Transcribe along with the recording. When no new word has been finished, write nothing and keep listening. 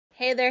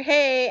Hey there,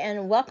 hey,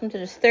 and welcome to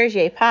this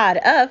Thursday pod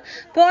of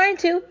Born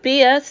to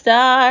Be a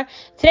Star.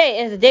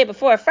 Today is the day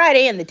before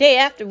Friday, and the day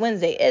after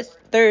Wednesday is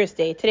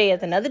Thursday. Today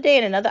is another day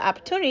and another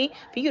opportunity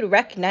for you to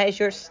recognize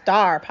your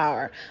star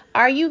power.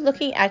 Are you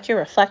looking at your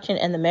reflection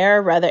in the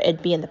mirror, whether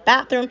it be in the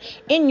bathroom,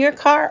 in your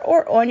car,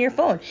 or on your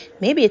phone?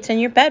 Maybe it's in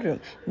your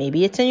bedroom.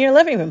 Maybe it's in your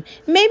living room.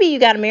 Maybe you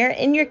got a mirror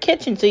in your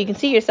kitchen so you can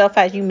see yourself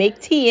as you make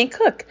tea and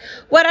cook.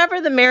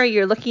 Whatever the mirror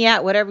you're looking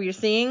at, whatever you're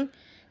seeing,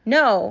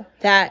 know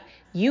that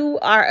you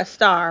are a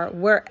star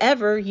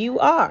wherever you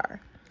are.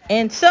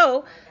 And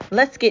so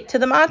let's get to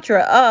the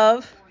mantra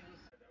of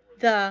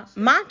the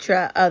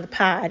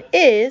pod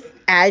is,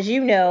 as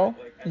you know,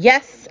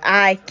 yes,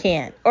 I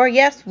can, or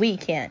yes, we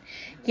can.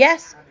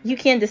 Yes, you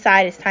can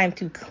decide it's time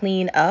to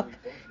clean up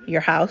your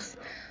house.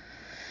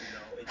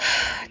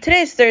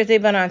 Today's Thursday,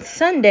 but on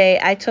Sunday,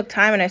 I took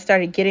time and I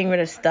started getting rid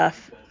of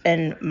stuff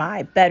in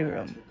my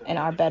bedroom, in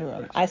our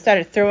bedroom. I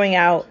started throwing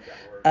out,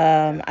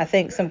 I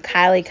think, some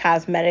Kylie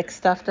cosmetic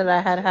stuff that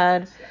I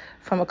had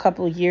from a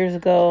couple of years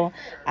ago.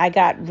 I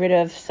got rid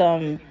of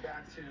some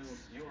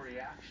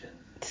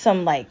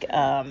like,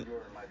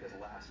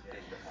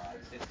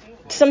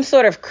 some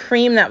sort of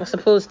cream that was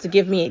supposed to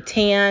give me a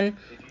tan.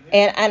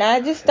 And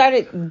I just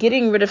started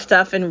getting rid of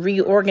stuff and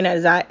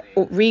reorganizing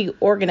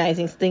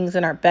things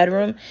in our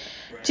bedroom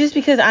just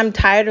because I'm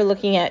tired of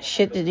looking at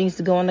shit that needs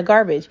to go in the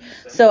garbage.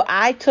 So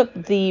I took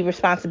the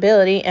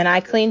responsibility and I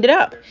cleaned it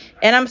up.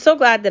 And I'm so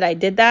glad that I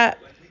did that.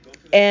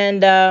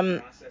 And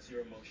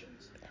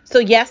so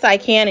yes, I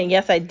can, and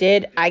yes, I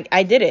did.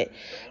 I did it.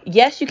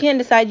 Yes, you can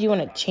decide you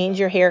want to change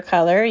your hair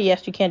color.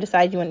 Yes, you can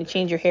decide you want to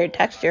change your hair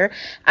texture.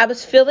 I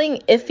was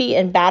feeling iffy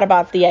and bad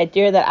about the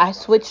idea that I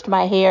switched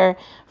my hair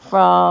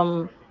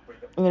from,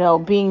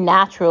 being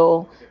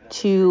natural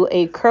to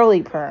a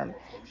curly perm.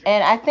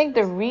 And I think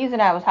the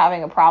reason I was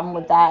having a problem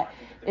with that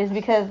is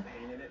because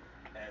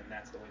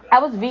I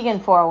was vegan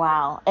for a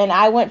while, and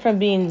I went from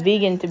being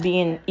vegan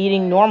to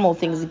eating normal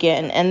things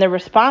again. And the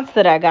response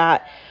that I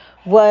got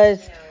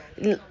was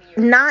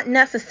not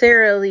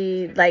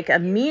necessarily like a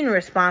mean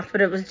response,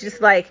 but it was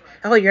just like,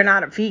 oh, you're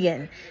not a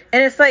vegan.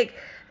 And it's like,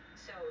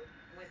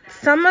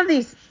 some of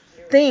these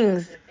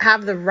things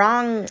have the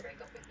wrong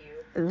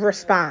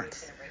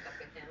response.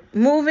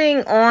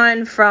 Moving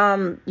on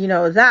from,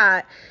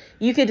 that,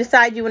 you could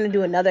decide you want to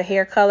do another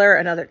hair color,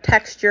 another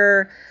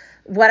texture,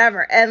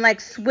 whatever. And like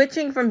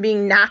switching from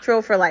being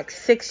natural for like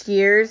 6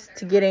 years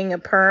to getting a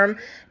perm,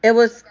 it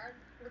was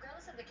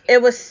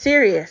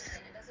serious.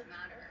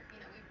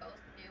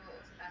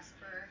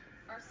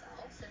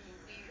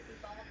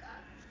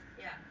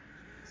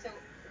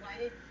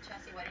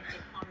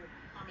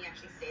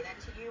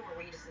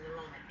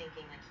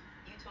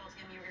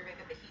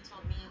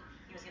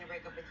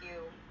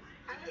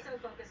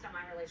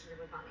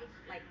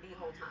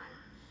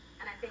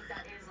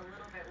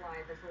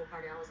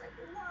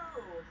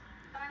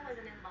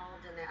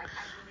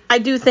 I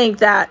do think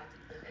that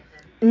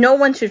no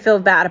one should feel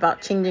bad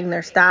about changing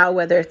their style,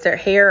 whether it's their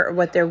hair or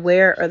what they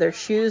wear or their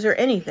shoes or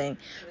anything.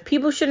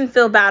 People shouldn't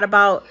feel bad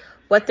about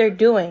what they're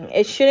doing.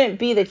 It shouldn't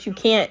be that you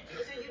can't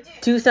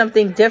do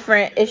something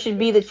different. It should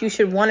be that you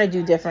should want to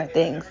do different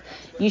things.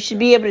 You should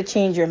be able to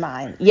change your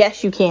mind.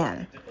 Yes, you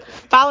can.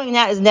 Following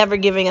that is never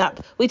giving up.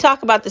 We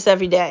talk about this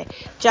every day.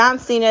 John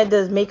Cena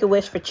does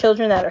Make-A-Wish for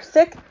children that are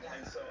sick.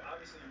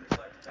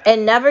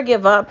 And never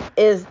give up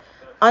is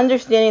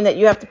understanding that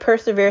you have to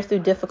persevere through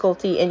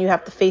difficulty and you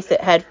have to face it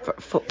head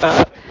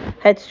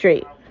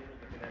straight.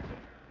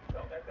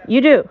 You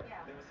do.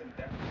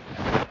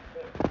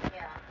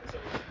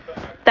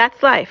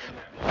 That's life.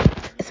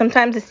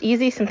 Sometimes it's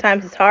easy,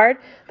 sometimes it's hard,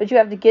 but you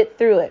have to get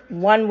through it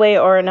one way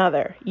or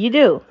another. You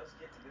do.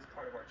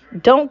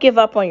 Don't give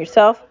up on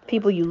yourself,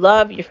 people you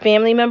love, your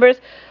family members.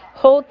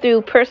 Hold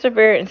through,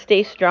 persevere, and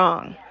stay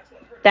strong.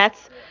 That's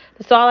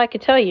all I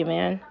could tell you,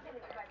 man.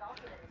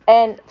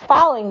 And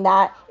following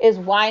that is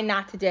why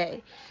not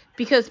today?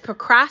 Because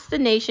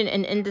procrastination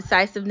and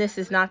indecisiveness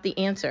is not the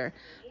answer.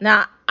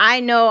 Now, I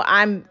know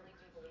I'm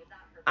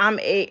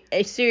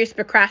a serious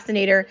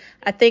procrastinator.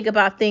 I think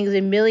about things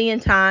a million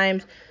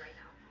times,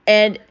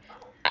 and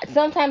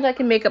sometimes I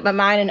can make up my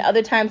mind and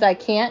other times I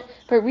can't.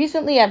 But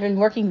recently I've been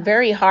working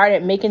very hard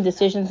at making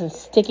decisions and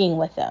sticking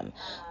with them.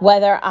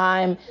 Whether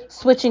I'm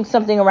switching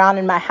something around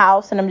in my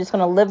house and I'm just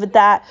going to live with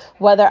that.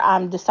 Whether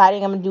I'm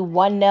deciding I'm going to do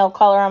one nail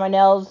color on my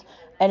nails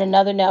and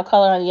another nail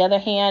color on the other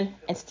hand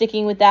and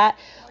sticking with that.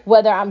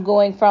 Whether I'm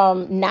going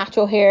from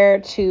natural hair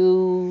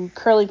to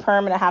curly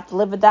perm and I have to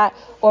live with that.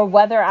 Or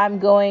whether I'm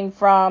going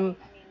from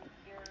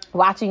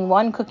watching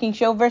one cooking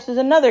show versus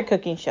another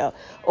cooking show,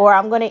 or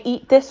I'm going to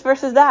eat this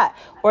versus that,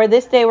 or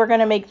this day we're going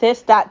to make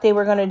this, that day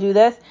we're going to do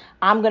this,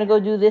 I'm going to go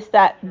do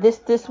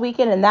this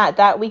weekend and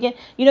that weekend.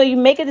 You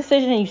make a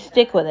decision and you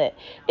stick with it.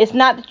 It's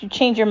not that you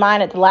change your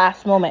mind at the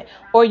last moment,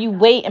 or you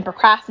wait and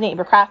procrastinate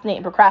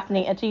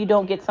until you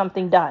don't get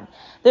something done.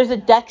 There's a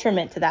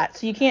detriment to that,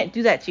 so you can't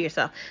do that to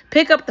yourself.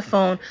 Pick up the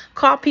phone,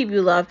 call people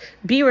you love,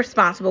 be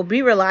responsible,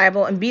 be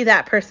reliable, and be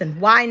that person.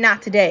 Why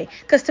not today?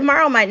 Because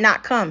tomorrow might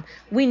not come.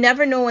 We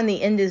never know when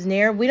the end is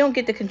near. We don't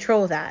get to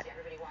control that.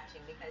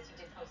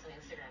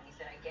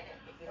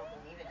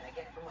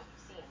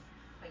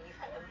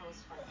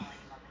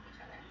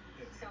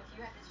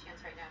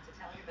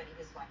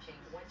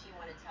 What do you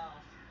want to tell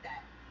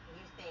that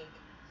you think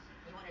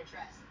you want to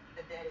address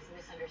that is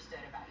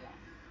misunderstood about y'all?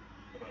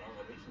 About our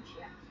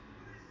relationship?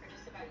 Yeah. Or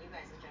just about you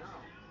guys in general?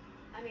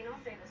 I mean,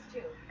 I'll say this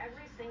too.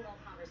 Every single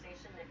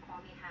conversation that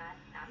Kwame had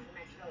after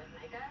Mexico with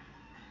Micah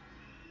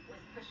was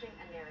pushing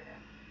a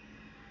narrative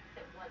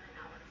that wasn't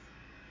ours.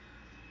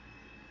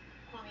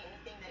 Kwame,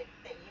 anything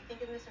that you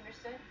think is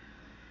misunderstood?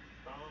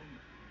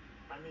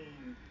 I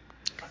mean,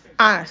 I think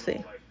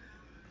Honestly, like,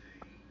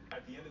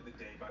 at the end of the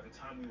day, by the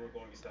time we were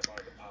going to step out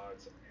of the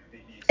pods,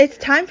 it's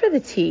time for the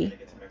tea.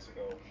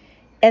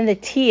 And the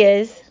tea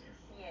is,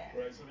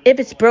 if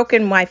it's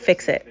broken, why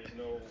fix it?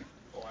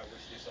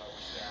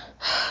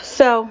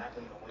 So,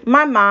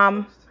 my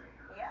mom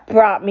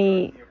brought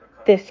me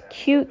this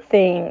cute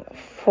thing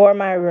for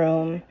my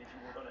room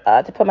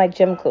to put my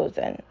gym clothes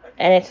in,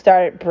 and it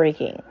started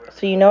breaking.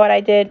 So you know what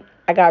I did?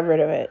 I got rid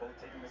of it.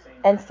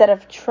 Instead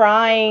of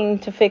trying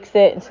to fix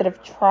it, instead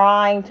of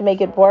trying to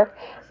make it work,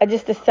 I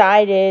just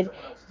decided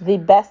the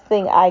best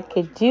thing I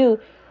could do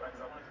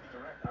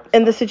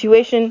in the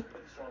situation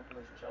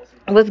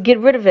was get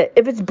rid of it.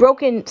 If it's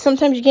broken,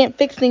 sometimes you can't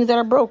fix things that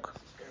are broke.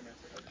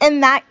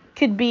 And that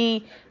could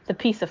be the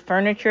piece of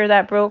furniture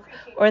that broke,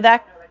 or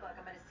that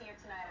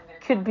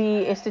could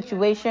be a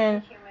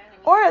situation,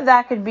 or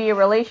that could be a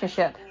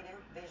relationship.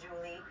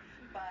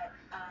 But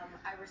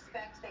I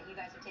respect that you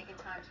guys have taken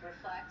time to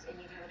reflect, and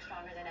you do look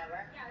stronger than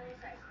ever. Yeah,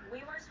 that's right. We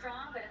were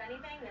strong, but if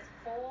anything, this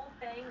whole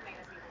thing made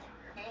us even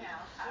stronger. Hey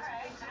now. All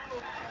right. One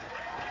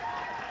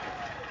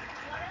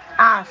of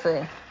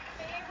Honestly. my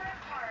favorite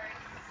parts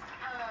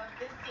of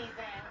this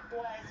season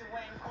was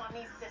when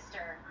Kwame's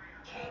sister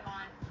came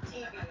on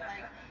TV.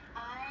 Like,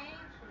 I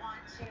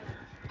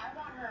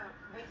want her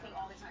with me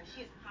all the time.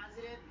 She is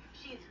positive.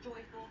 She is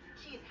joyful.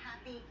 She is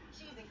happy.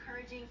 She is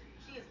encouraging.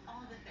 She is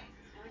all the things.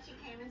 And when she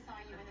came and saw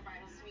you in the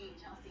bridal suite,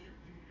 Chelsea,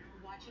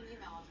 watching you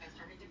melt, I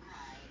started to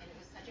cry, and it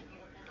was such a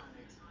beautiful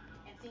moment.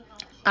 And seeing how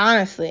much she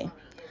Honestly, is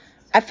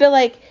I feel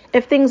like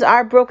if things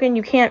are broken,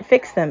 you can't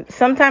fix them.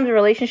 Sometimes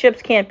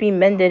relationships can't be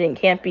mended and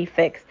can't be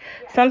fixed.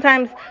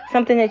 Sometimes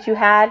something that you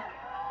had. I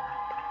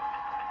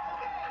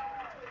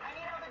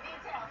need all the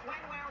details. When,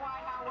 where,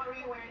 why, how, what were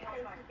you wearing?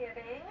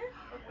 Thanksgiving.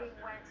 We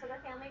went to the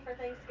family for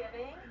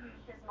Thanksgiving.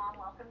 His mom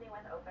welcomed me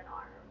with open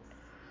arms.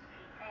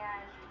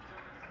 And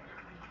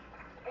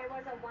it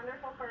was a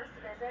wonderful first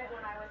visit.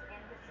 When I was in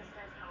his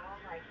sister's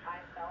home, like, I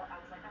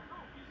was like at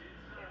home.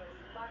 It was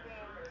loving,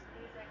 there was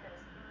music, there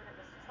was food. It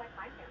was just like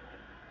my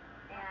family.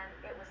 And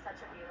it was such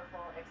a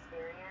beautiful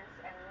experience.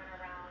 And we went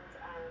around,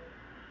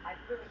 I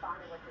really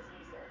bonded with his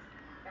nieces.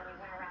 And we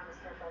went around a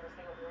circle to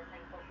say what we were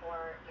thankful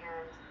for.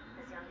 And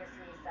his youngest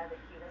niece said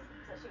that she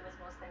was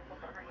most thankful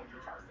for her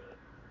Auntie Chelsea.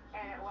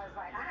 And it was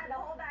like, I had to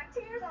hold back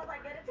tears. I was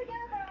like, get it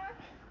together.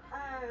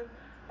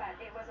 But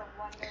it was a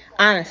wonderful.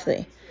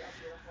 Honestly,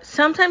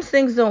 sometimes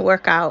things don't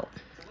work out,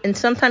 and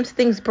sometimes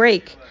things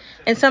break,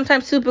 and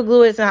sometimes super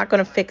glue is not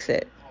going to fix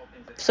it.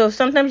 So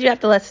sometimes you have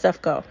to let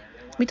stuff go.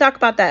 We talk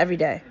about that every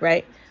day,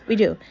 right? We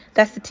do.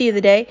 That's the tea of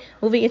the day.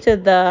 Moving into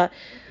the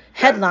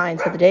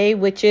headlines of the day,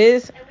 which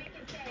is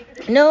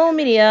no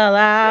media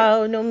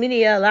allowed, no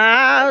media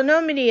allowed,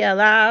 no media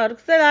allowed.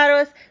 They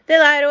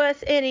lie to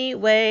us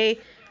anyway.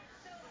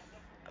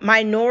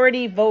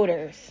 Minority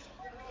voters.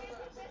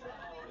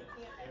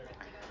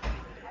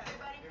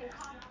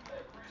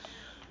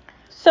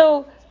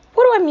 So,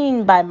 what do I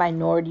mean by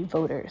minority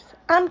voters?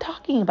 I'm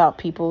talking about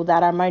people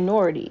that are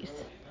minorities.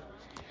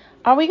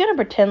 Are we going to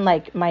pretend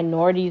like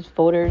minorities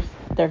voters,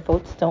 their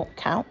votes don't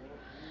count?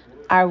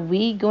 Are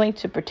we going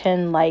to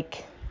pretend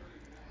like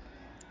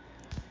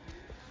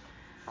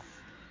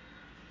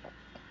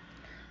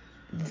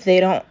they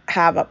don't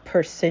have a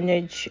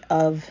percentage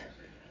of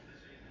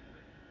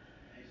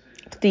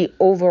the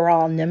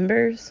overall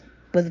numbers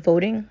with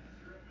voting?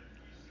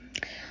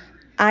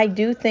 I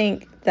do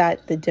think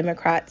that the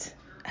Democrats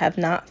have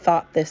not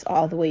thought this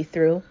all the way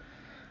through.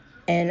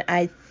 And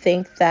I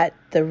think that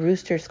the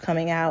rooster's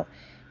coming out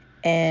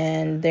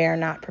and they're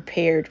not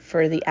prepared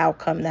for the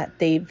outcome that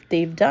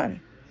they've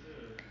done.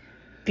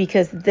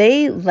 Because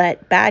they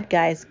let bad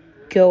guys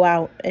go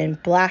out in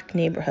black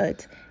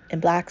neighborhoods, in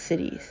black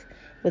cities,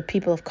 with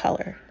people of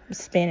color, with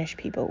Spanish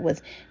people,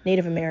 with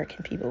Native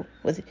American people,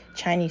 with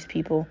Chinese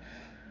people,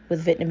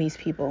 with Vietnamese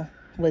people,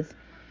 with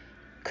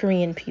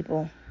Korean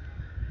people,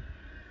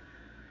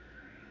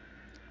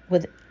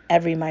 with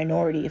every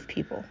minority of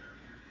people,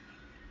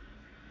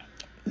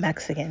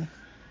 Mexican.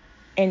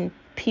 And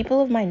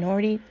people of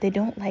minority, they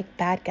don't like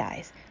bad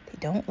guys. They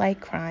don't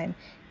like crime,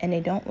 and they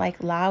don't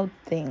like loud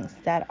things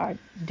that are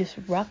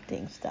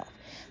disrupting stuff.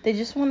 They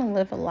just want to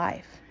live a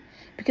life.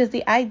 Because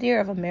the idea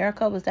of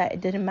America was that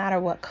it didn't matter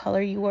what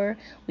color you were,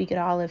 we could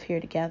all live here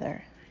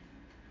together.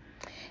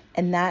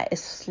 And that is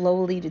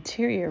slowly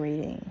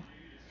deteriorating.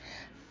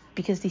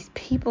 Because these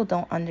people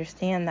don't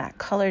understand that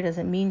color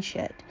doesn't mean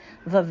shit.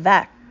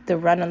 Vivek, the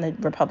run on the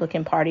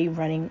Republican Party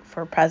running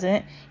for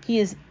president, he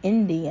is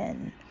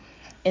Indian.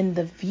 And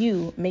The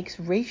View makes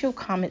racial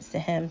comments to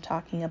him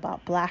talking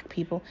about black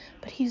people,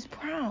 but he's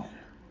brown.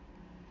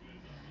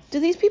 do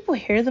these people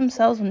hear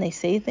themselves when they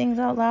say things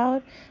out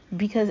loud?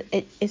 Because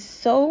it is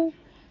so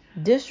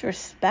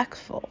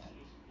disrespectful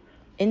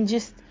and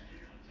just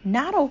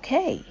not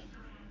okay.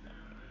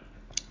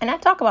 And I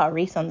talk about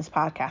race on this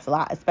podcast a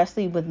lot,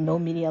 especially with no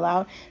media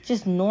allowed,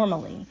 just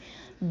normally,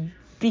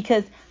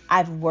 because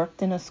I've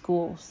worked in a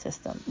school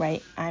system,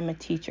 right? I'm a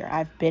teacher.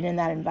 I've been in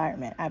that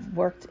environment. I've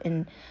worked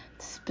in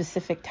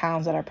specific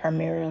towns that are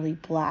primarily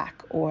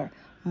black or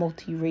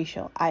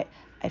multiracial.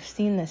 I've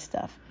seen this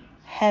stuff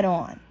head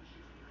on.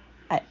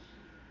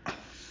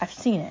 I've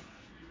seen it,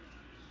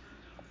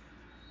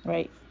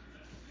 right?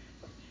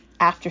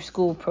 After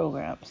school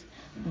programs,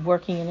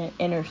 working in an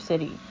inner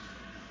city.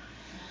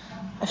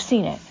 I've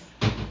seen it.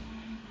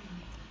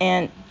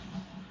 And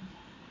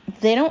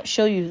they don't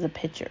show you the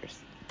pictures.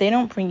 They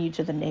don't bring you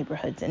to the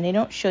neighborhoods, and they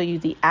don't show you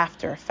the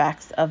after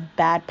effects of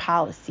bad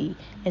policy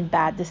and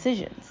bad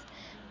decisions.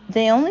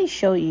 They only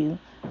show you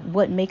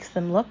what makes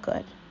them look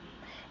good.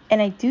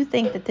 And I do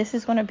think that this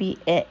is going to be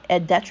a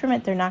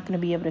detriment they're not going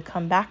to be able to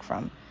come back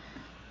from.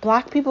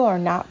 Black people are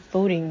not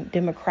voting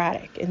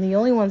Democratic, and the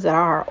only ones that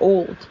are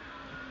old.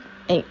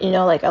 And,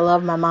 like, I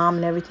love my mom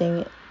and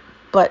everything,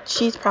 but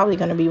she's probably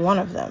going to be one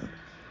of them.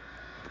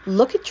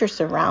 Look at your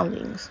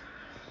surroundings.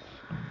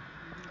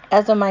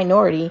 As a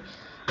minority,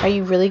 are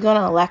you really going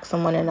to elect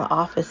someone in an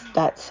office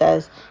that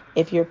says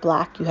if you're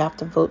black, you have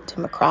to vote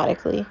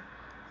democratically?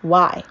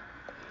 Why?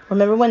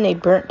 Remember when they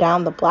burnt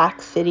down the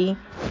black city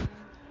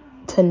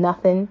to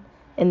nothing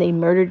and they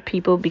murdered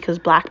people because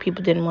black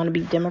people didn't want to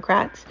be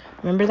Democrats?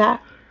 Remember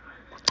that?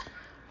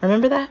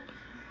 Remember that?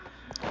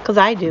 Because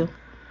I do.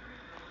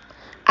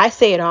 I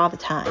say it all the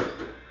time.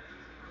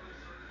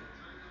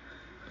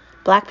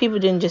 Black people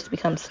didn't just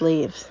become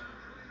slaves.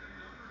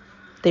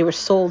 They were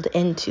sold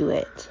into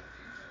it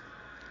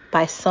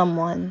by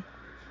someone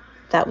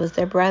that was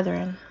their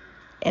brethren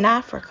in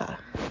Africa.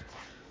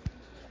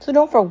 So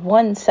don't for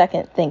 1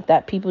 second think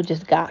that people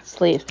just got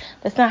slaves.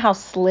 That's not how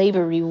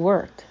slavery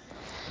worked.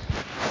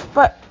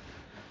 But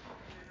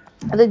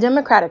the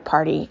Democratic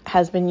Party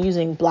has been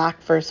using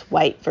black versus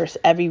white versus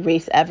every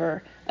race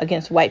ever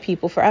against white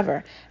people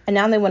forever. And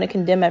now they want to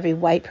condemn every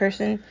white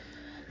person.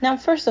 Now,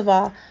 first of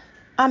all,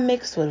 I'm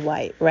mixed with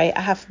white, right?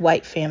 I have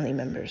white family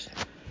members.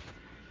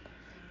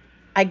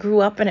 I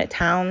grew up in a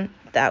town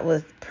that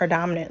was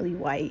predominantly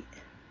white.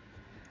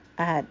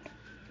 I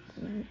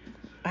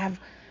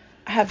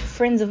have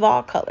friends of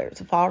all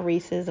colors, of all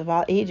races, of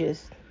all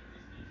ages.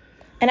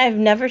 And I've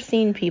never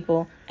seen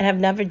people, and I've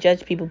never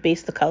judged people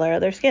based the color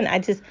of their skin.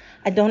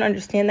 I don't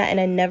understand that, and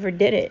I never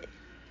did it.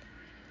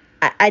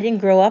 I didn't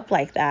grow up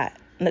like that.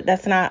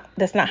 That's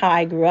not how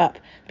I grew up,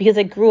 because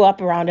I grew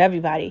up around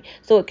everybody.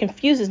 So it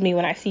confuses me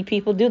when I see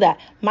people do that.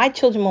 My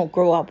children won't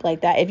grow up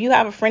like that. If you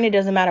have a friend, it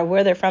doesn't matter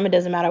where they're from. It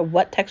doesn't matter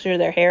what texture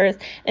their hair is.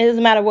 And it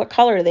doesn't matter what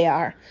color they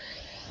are.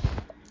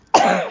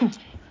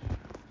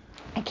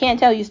 I can't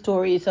tell you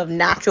stories of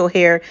natural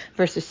hair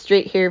versus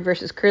straight hair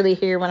versus curly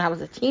hair when I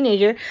was a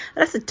teenager.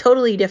 That's a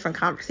totally different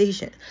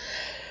conversation.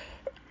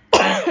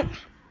 I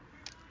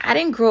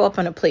didn't grow up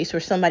in a place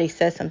where somebody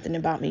said something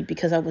about me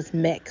because I was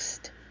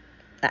mixed.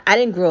 I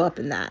didn't grow up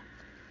in that.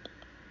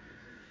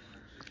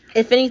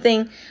 If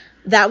anything,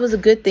 that was a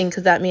good thing,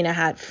 because that meant I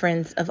had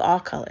friends of all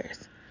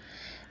colors.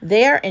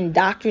 They are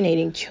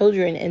indoctrinating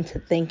children into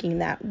thinking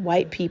that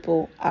white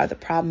people are the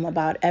problem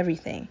about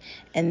everything.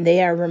 And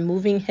they are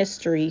removing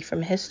history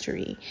from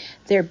history.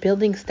 They're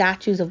building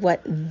statues of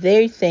what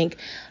they think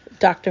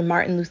Dr.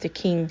 Martin Luther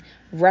King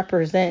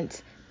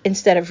represents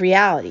instead of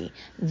reality.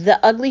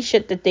 The ugly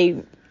shit that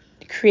they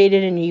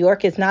created in New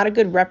York is not a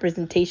good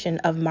representation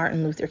of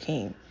Martin Luther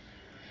King.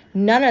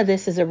 None of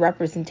this is a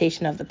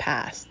representation of the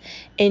past.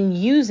 And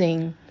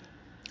using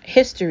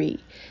history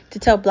to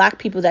tell black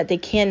people that they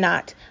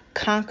cannot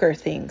conquer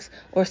things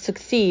or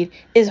succeed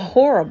is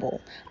horrible.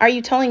 Are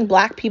you telling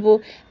black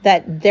people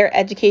that their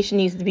education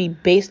needs to be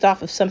based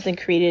off of something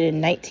created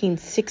in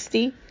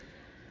 1960?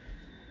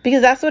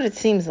 Because that's what it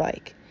seems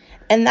like.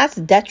 And that's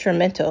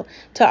detrimental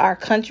to our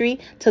country,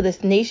 to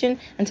this nation,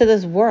 and to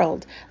this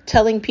world.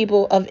 Telling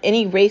people of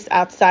any race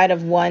outside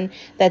of one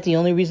that the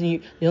only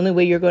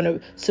way you're going to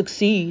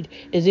succeed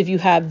is if you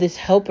have this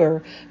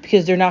helper,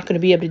 because they're not going to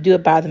be able to do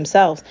it by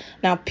themselves.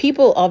 Now,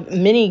 people of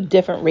many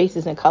different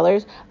races and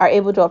colors are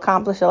able to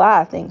accomplish a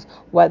lot of things,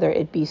 whether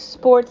it be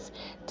sports,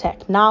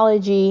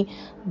 technology,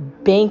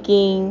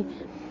 banking,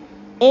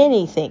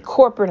 anything,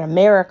 corporate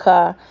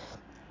America,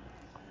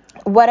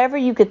 whatever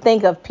you could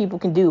think of, people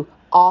can do.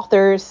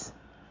 Authors,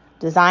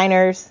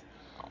 designers,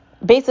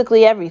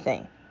 basically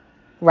everything,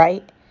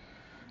 right?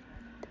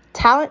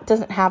 Talent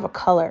doesn't have a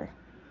color.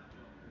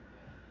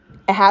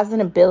 It has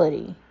an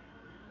ability.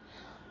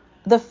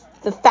 The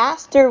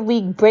faster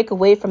we break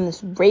away from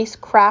this race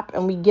crap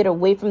and we get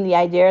away from the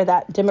idea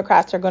that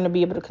Democrats are going to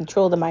be able to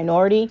control the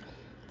minority,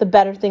 the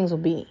better things will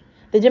be.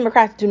 The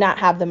Democrats do not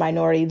have the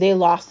minority. They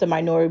lost the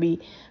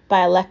minority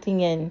by electing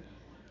in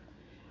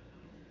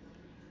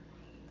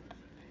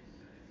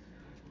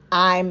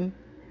I'm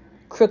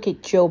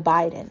crooked Joe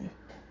Biden.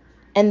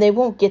 And they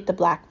won't get the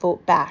black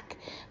vote back,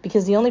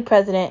 because the only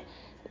president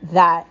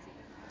that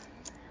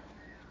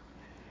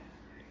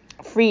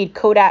freed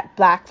Kodak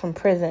Black from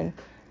prison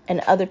and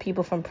other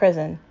people from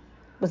prison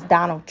was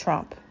Donald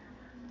Trump.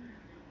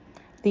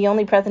 The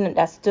only president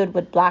that stood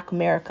with Black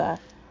America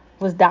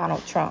was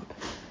Donald Trump.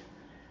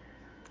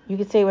 You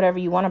can say whatever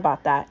you want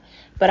about that.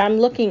 But I'm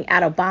looking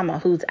at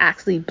Obama, who's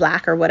actually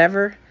black or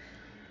whatever.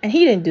 And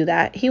he didn't do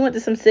that. He went to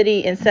some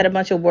city and said a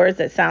bunch of words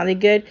that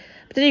sounded good.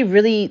 But did he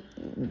really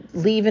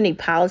leave any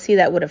policy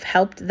that would have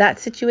helped that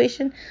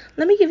situation?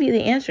 Let me give you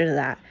the answer to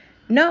that.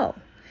 No.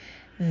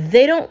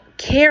 They don't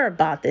care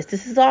about this.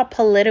 This is all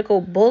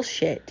political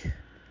bullshit.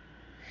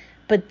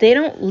 But they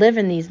don't live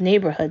in these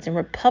neighborhoods, and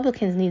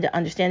Republicans need to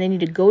understand they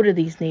need to go to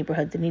these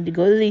neighborhoods. They need to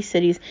go to these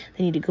cities.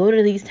 They need to go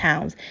to these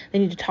towns. They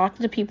need to talk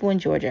to the people in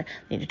Georgia.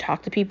 They need to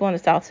talk to people on the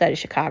south side of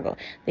Chicago.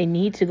 They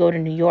need to go to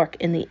New York,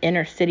 in the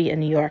inner city of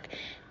New York,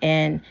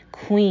 and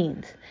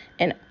Queens,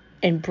 and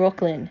in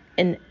Brooklyn,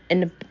 and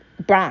in the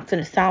Bronx,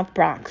 and the South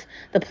Bronx,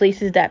 the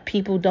places that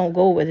people don't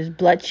go where there's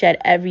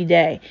bloodshed every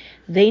day.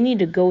 They need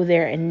to go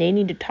there, and they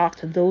need to talk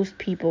to those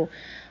people,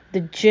 the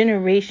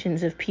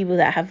generations of people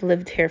that have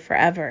lived here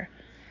forever.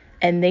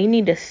 And they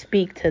need to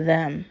speak to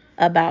them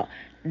about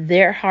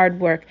their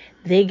hard work.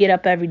 They get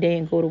up every day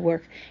and go to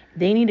work.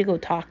 They need to go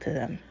talk to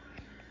them.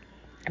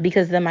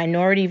 Because the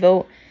minority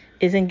vote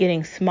isn't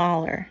getting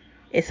smaller.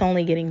 It's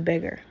only getting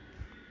bigger.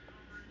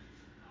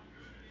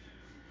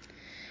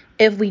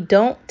 If we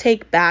don't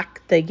take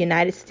back the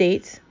United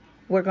States,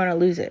 we're going to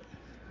lose it.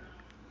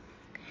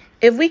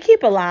 If we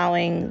keep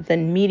allowing the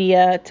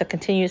media to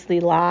continuously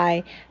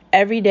lie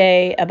every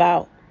day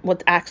about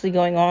what's actually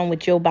going on with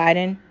Joe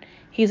Biden,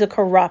 he's a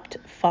corrupt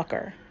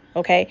fucker,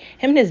 okay?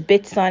 Him and his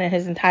bitch son and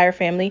his entire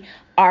family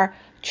are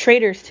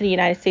traitors to the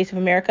United States of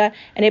America,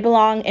 and they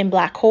belong in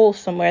black holes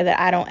somewhere that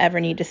I don't ever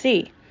need to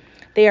see.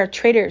 They are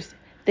traitors.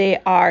 They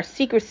are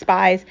secret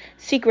spies,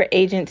 secret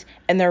agents,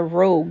 and they're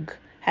rogue.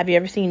 Have you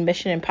ever seen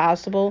Mission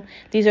Impossible?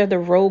 These are the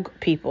rogue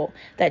people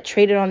that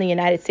traded on the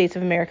United States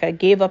of America,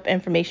 gave up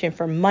information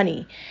for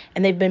money,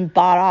 and they've been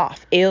bought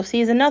off.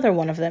 AOC is another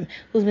one of them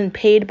who's been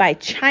paid by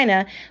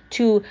China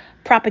to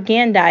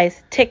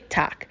propagandize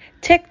TikTok.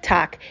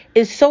 TikTok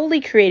is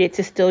solely created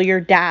to steal your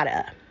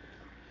data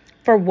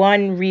for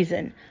one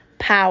reason: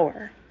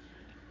 power.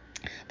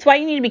 That's why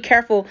you need to be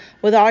careful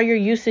with all your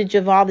usage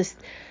of all this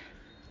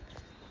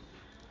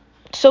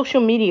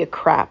social media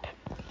crap.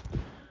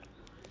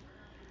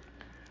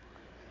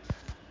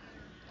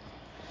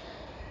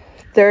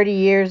 $30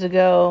 years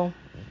ago,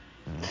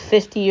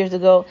 50 years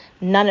ago,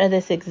 none of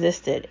this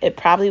existed. It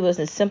probably was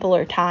a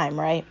simpler time,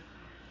 right?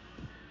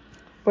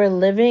 We're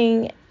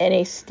living in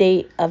a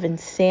state of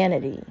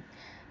insanity.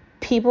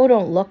 People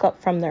don't look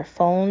up from their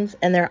phones,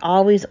 and they're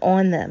always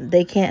on them.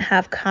 They can't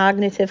have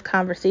cognitive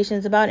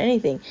conversations about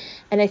anything.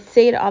 And I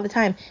say it all the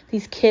time.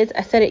 These kids,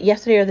 I said it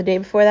yesterday or the day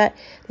before that,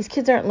 these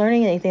kids aren't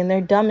learning anything. They're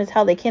dumb as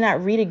hell. They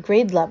cannot read a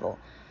grade level.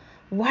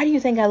 Why do you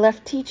think I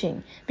left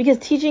teaching? Because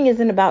teaching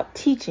isn't about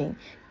teaching.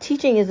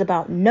 Teaching is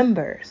about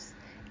numbers.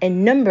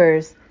 And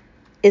numbers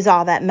is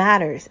all that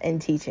matters in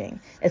teaching.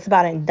 It's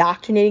about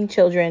indoctrinating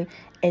children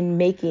and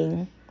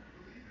making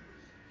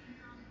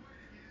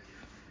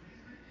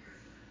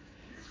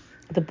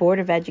the Board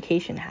of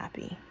Education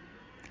happy.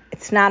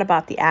 It's not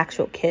about the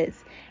actual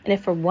kids. And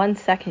if for 1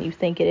 second you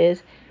think it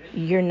is,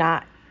 you're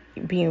not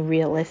being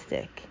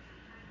realistic.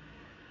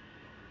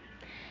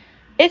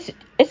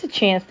 It's a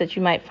chance that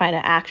you might find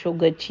an actual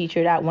good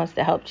teacher that wants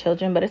to help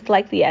children, but it's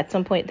likely at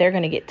some point they're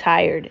going to get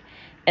tired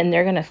and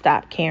they're going to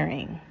stop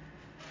caring.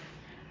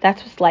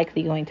 That's what's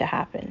likely going to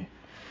happen.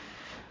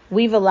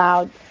 We've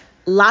allowed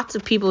lots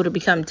of people to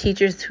become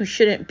teachers who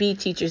shouldn't be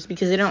teachers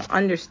because they don't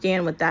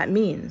understand what that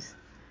means.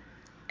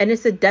 And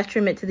it's a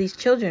detriment to these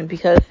children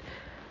because,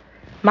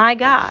 my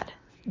God,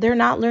 they're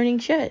not learning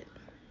shit.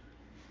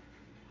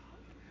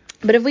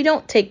 But if we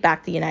don't take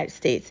back the United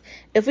States,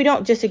 if we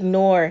don't just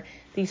ignore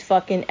these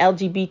fucking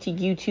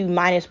LGBTQ2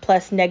 minus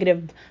plus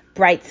negative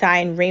bright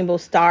sign rainbow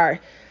star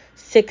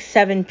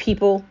 6-7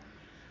 people,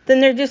 then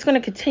they're just going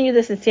to continue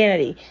this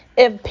insanity.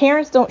 If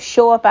parents don't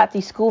show up at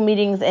these school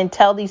meetings and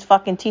tell these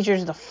fucking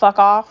teachers to fuck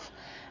off,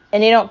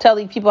 and they don't tell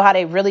these people how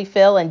they really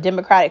feel in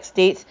democratic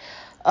states,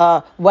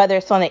 whether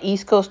it's on the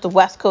East Coast, the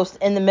West Coast,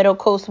 in the Middle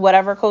Coast,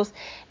 whatever coast,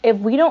 if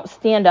we don't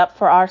stand up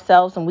for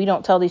ourselves and we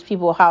don't tell these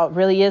people how it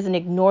really is and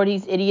ignore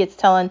these idiots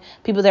telling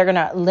people they're going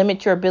to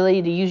limit your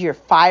ability to use your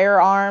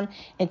firearm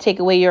and take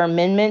away your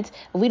amendments,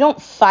 if we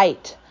don't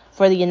fight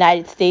for the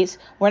United States,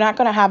 we're not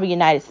going to have a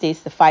United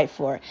States to fight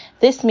for.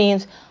 This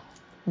means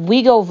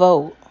we go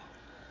vote.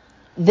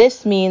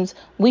 This means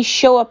we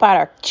show up at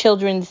our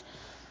children's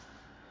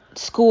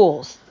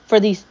schools for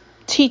these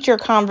teacher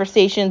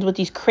conversations with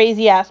these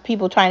crazy ass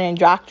people trying to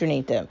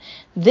indoctrinate them.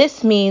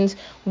 This means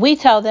we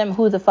tell them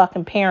who the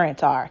fucking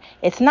parents are.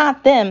 It's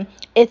not them,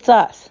 it's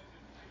us.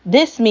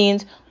 This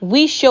means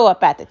we show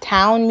up at the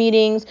town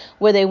meetings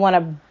where they want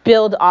to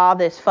build all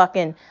this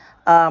fucking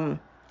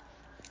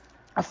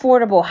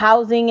affordable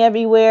housing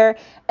everywhere.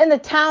 In the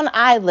town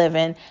I live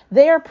in,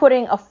 they are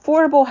putting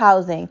affordable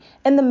housing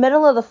in the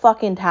middle of the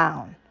fucking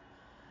town.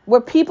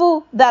 where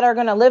people that are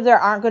going to live there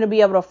aren't going to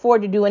be able to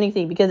afford to do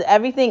anything because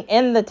everything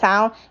in the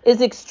town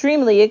is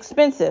extremely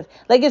expensive.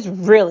 Like, it's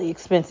really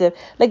expensive.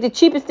 Like, the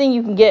cheapest thing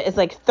you can get is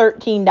like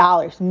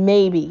 $13,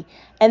 maybe.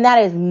 And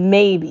that is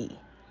maybe,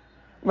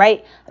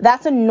 right?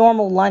 That's a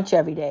normal lunch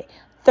every day.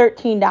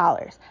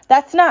 $13.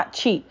 That's not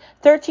cheap.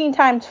 13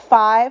 times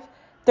 5,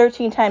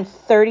 13 times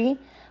 30.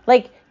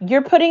 Like,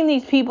 you're putting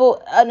these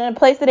people in a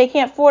place that they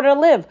can't afford to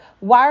live.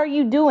 Why are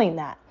you doing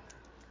that?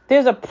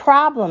 There's a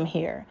problem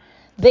here.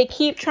 They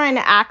keep trying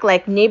to act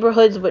like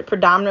neighborhoods with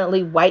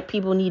predominantly white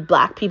people need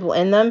black people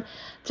in them.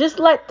 Just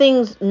let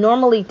things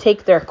normally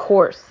take their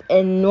course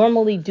and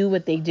normally do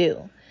what they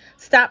do.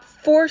 Stop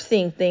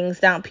forcing things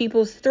down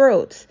people's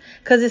throats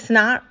because it's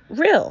not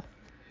real.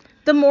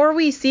 The more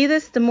we see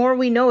this, the more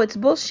we know it's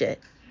bullshit.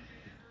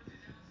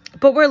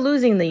 But we're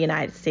losing the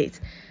United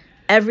States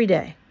every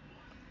day.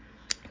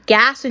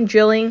 Gas and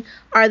drilling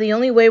are the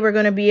only way we're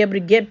going to be able to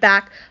get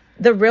back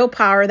the real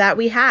power that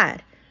we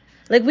had.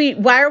 Like,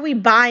 why are we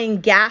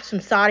buying gas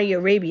from Saudi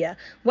Arabia?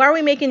 Why are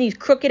we making these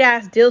crooked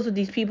ass deals with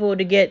these people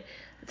to get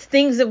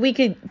things that we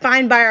could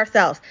find by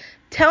ourselves?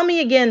 Tell me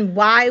again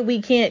why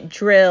we can't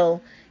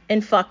drill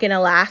in fucking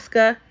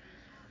Alaska.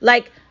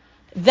 Like,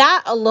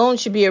 that alone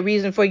should be a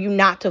reason for you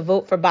not to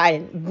vote for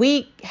Biden.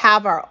 We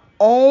have our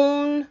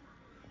own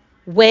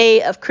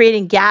way of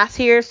creating gas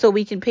here so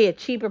we can pay a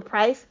cheaper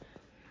price.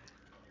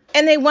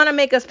 And they want to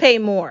make us pay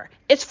more.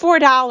 It's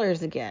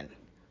 $4 again.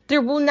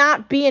 There will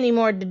not be any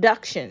more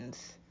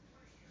deductions.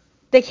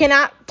 They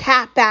cannot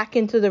tap back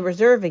into the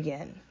reserve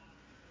again.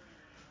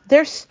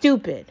 They're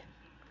stupid.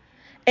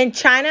 And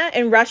China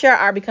and Russia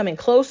are becoming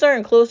closer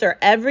and closer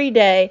every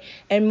day.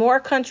 And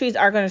more countries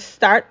are going to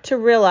start to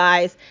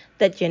realize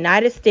that the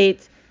United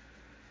States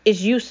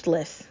is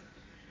useless.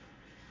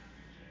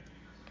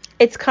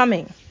 It's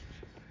coming.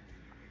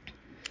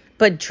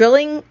 But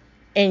drilling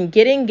and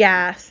getting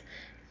gas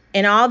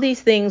and all these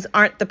things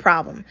aren't the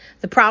problem.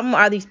 The problem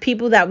are these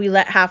people that we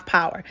let have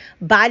power.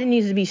 Biden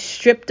needs to be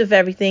stripped of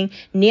everything.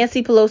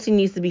 Nancy Pelosi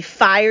needs to be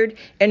fired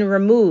and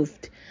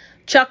removed.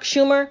 Chuck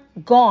Schumer,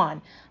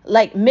 gone.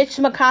 Like, Mitch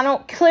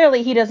McConnell,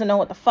 clearly he doesn't know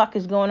what the fuck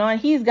is going on.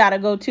 He's got to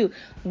go too.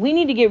 We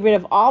need to get rid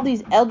of all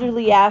these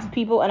elderly ass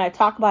people, and I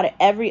talk about it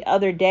every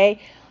other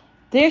day.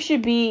 There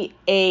should be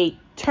a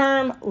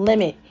term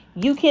limit.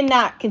 You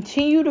cannot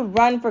continue to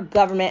run for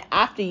government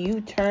after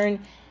you turn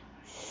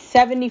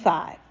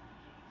 75.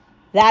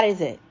 That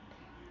is it.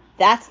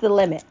 That's the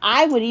limit.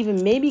 I would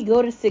even maybe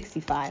go to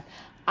 65.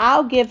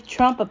 I'll give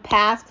Trump a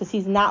pass because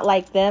he's not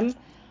like them.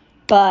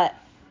 But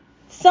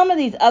some of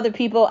these other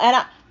people,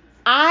 and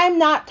I'm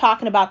not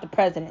talking about the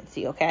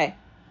presidency, okay?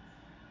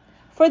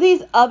 For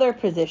these other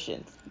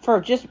positions,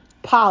 for just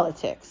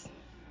politics,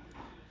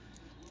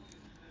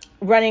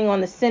 running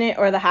on the Senate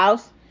or the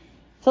House,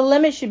 the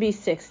limit should be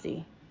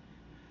 60.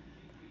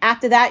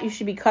 After that, you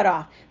should be cut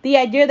off. The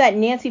idea that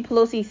Nancy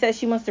Pelosi says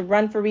she wants to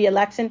run for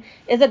re-election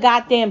is a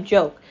goddamn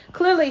joke.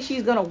 Clearly,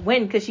 she's going to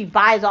win because she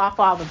buys off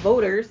all the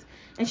voters,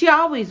 and she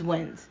always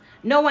wins.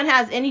 No one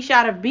has any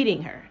shot of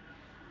beating her.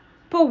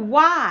 But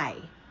why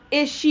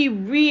is she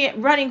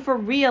running for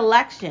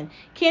re-election?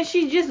 Can't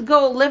she just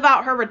go live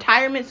out her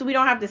retirement so we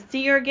don't have to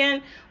see her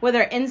again with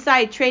her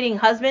inside trading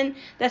husband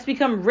that's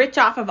become rich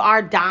off of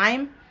our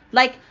dime?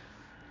 Like,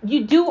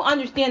 you do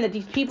understand that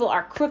these people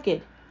are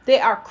crooked.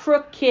 They are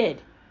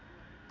crooked.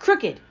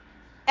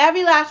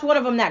 Every last one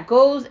of them that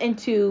goes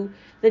into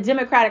the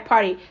Democratic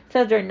Party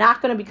says they're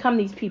not going to become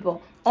these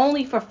people,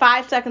 only for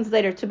 5 seconds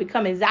later to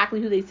become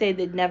exactly who they say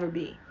they'd never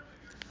be.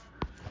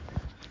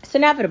 It's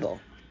inevitable.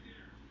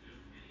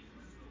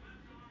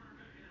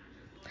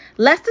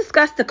 Let's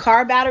discuss the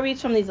car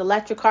batteries from these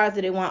electric cars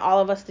that they want all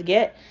of us to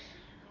get.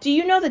 Do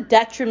you know the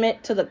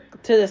detriment to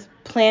this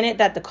planet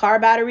that the car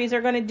batteries are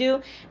going to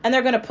do? And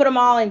they're going to put them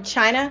all in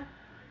China?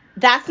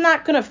 That's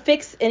not going to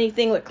fix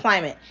anything with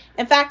climate.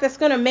 In fact, that's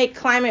going to make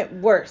climate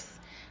worse.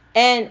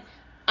 And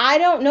I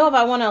don't know if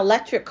I want an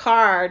electric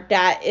car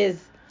that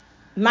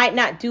might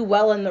not do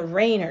well in the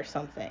rain or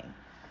something.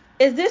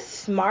 Is this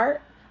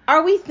smart?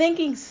 Are we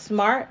thinking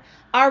smart?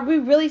 Are we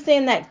really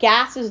saying that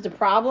gas is the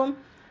problem?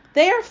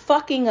 They are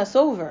fucking us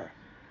over,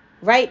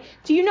 right?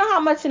 Do you know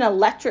how much an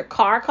electric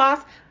car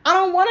costs? I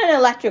don't want an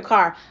electric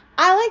car.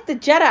 I like the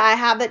Jetta I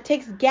have that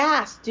takes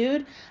gas,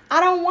 dude. I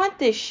don't want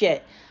this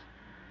shit.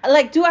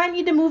 Like, do I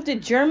need to move to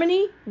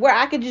Germany where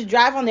I could just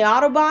drive on the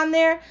Autobahn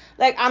there?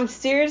 Like, I'm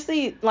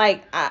seriously,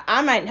 like,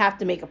 I might have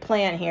to make a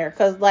plan here.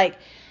 Because, like,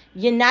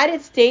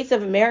 United States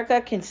of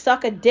America can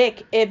suck a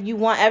dick if you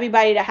want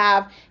everybody to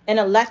have an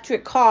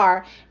electric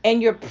car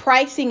and you're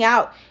pricing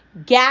out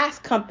gas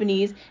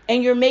companies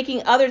and you're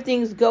making other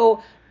things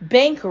go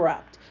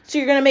bankrupt. So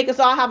you're going to make us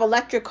all have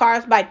electric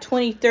cars by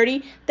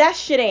 2030? That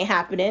shit ain't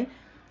happening.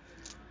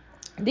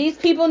 These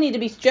people need to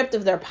be stripped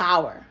of their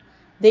power.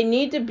 They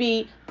need to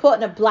be put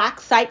in a black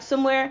site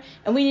somewhere,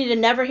 and we need to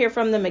never hear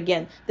from them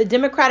again. The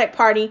Democratic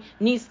Party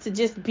needs to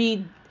just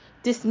be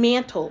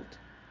dismantled.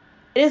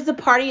 It is the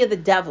party of the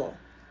devil.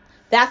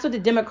 That's what the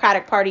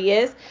Democratic Party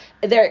is.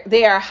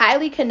 They are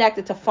highly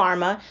connected to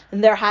pharma,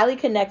 and they're highly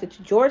connected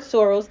to George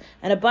Soros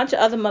and a bunch of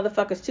other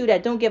motherfuckers too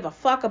that don't give a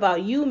fuck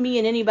about you, me,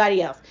 and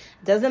anybody else.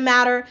 Doesn't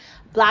matter.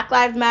 Black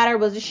Lives Matter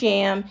was a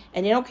sham,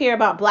 and they don't care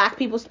about black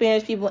people,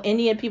 Spanish people,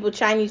 Indian people,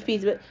 Chinese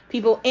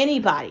people,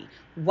 anybody.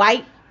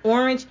 White,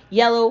 orange,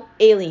 yellow,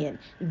 alien.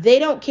 They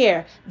don't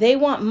care. They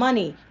want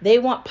money. They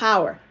want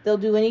power. They'll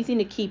do anything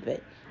to keep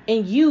it.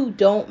 And you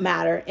don't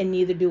matter, and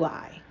neither do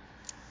I.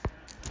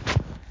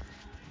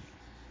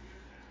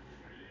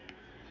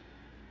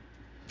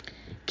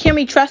 Can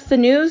we trust the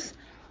news?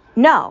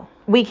 No,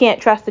 we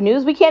can't trust the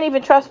news. We can't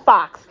even trust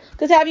Fox.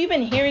 Because have you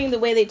been hearing the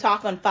way they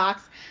talk on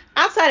Fox?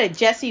 Outside of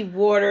Jesse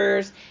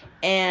Waters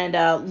and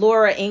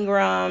Laura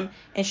Ingraham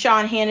and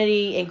Sean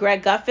Hannity and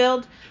Greg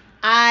Gutfeld,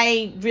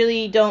 I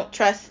really don't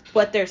trust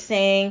what they're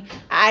saying.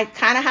 I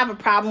kind of have a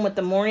problem with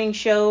the morning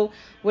show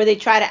where they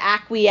try to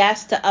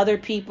acquiesce to other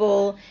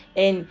people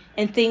and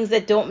things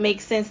that don't make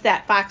sense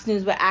that Fox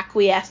News would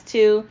acquiesce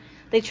to.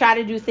 They try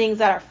to do things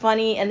that are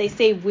funny and they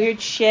say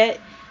weird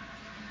shit.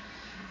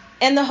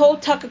 And the whole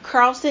Tucker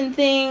Carlson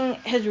thing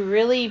has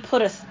really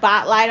put a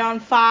spotlight on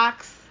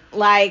Fox.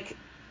 Like,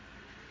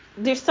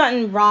 there's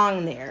something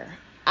wrong there.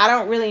 I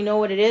don't really know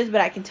what it is,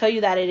 but I can tell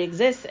you that it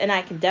exists, and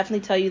I can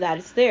definitely tell you that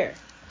it's there.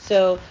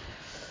 So,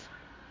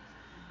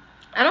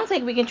 I don't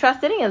think we can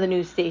trust any of the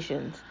news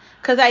stations.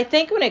 Because I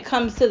think when it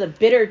comes to the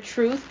bitter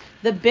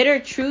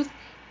truth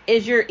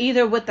is you're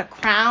either with the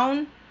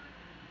crown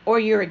or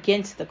you're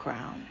against the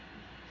crown.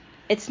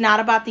 It's not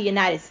about the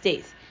United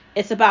States.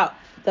 It's about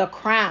the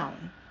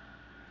crown.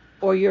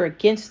 Or you're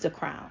against the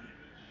crown.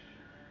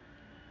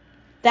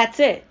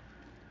 That's it.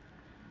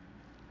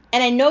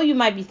 And I know you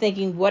might be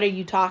thinking, what are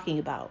you talking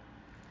about?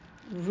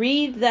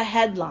 Read the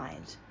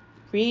headlines.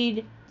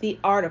 Read the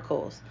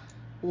articles.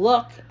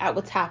 Look at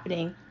what's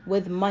happening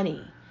with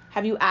money.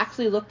 Have you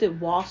actually looked at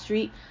Wall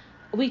Street?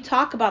 We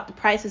talk about the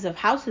prices of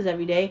houses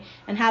every day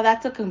and how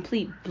that's a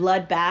complete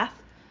bloodbath.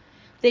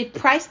 They've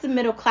priced the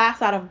middle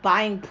class out of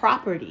buying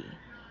property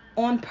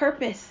on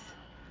purpose.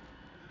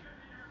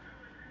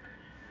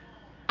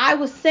 I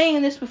was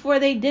saying this before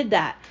they did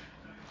that.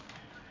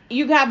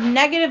 You have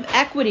negative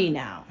equity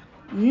now.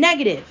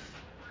 Negative.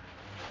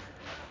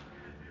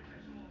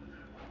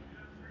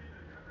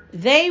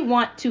 They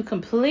want to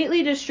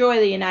completely destroy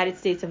the United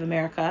States of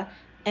America,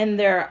 and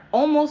they're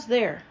almost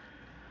there.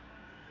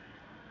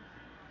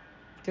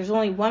 There's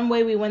only one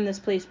way we win this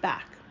place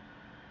back.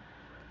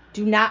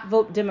 Do not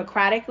vote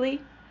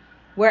democratically.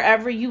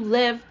 Wherever you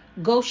live,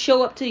 go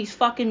show up to these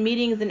fucking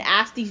meetings and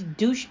ask these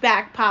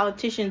douchebag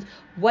politicians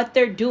what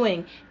they're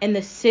doing in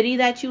the city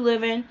that you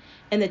live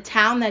in the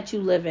town that you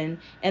live in,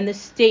 and the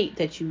state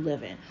that you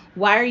live in.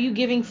 Why are you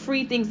giving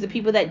free things to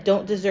people that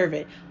don't deserve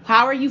it?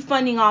 How are you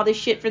funding all this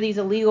shit for these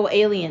illegal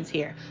aliens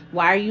here?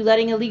 Why are you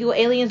letting illegal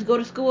aliens go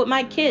to school with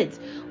my kids?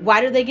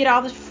 Why do they get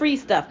all this free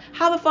stuff?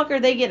 How the fuck are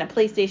they getting a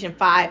PlayStation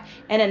 5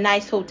 and a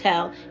nice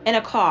hotel and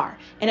a car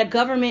and a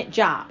government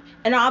job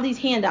and all these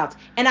handouts,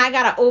 and I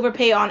gotta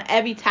overpay on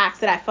every tax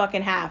that I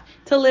fucking have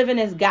to live in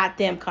this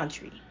goddamn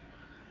country?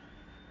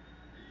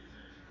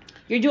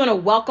 You're doing a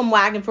welcome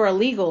wagon for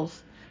illegals,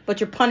 but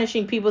you're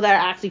punishing people that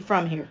are actually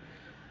from here.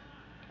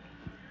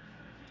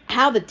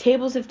 How the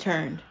tables have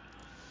turned.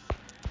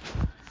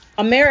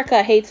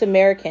 America hates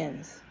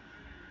Americans.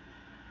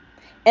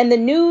 And the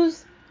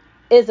news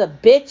is a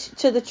bitch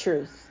to the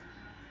truth.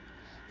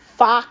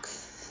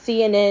 Fox,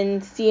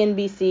 CNN,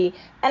 CNBC,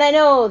 and I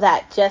know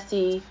that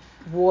Jesse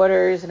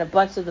Waters and a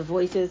bunch of the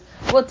voices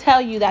will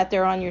tell you that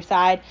they're on your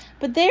side,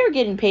 but they are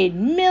getting paid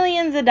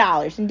millions of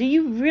dollars. And do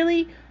you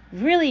really,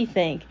 really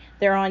think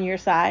they're on your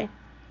side?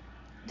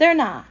 They're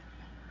not.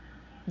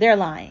 They're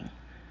lying.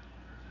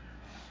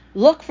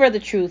 Look for the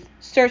truth.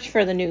 Search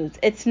for the news.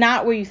 It's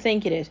not where you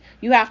think it is.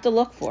 You have to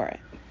look for it.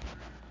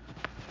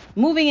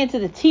 Moving into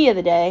the tea of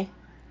the day.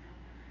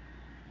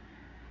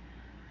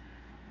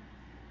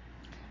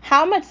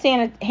 How much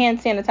hand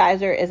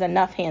sanitizer is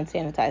enough hand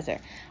sanitizer?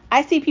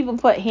 I see people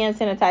put hand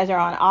sanitizer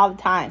on all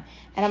the time,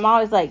 and I'm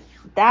always like,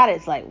 that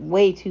is like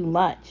way too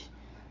much.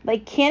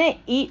 Like, can it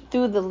eat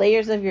through the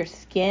layers of your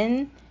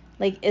skin?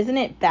 Like, isn't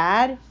it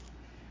bad?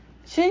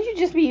 Shouldn't you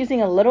just be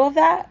using a little of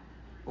that?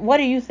 What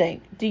do you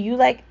think? Do you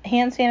like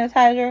hand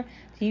sanitizer?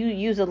 Do you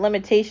use a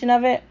limitation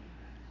of it?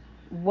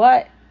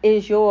 What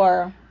is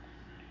your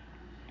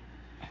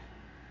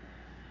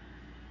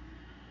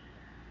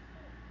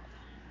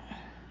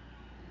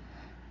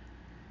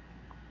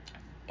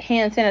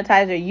hand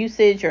sanitizer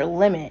usage or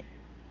limit?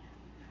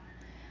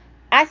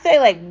 I say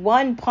like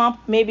one pump,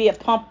 maybe a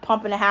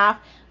pump and a half.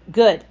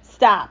 Good.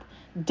 Stop.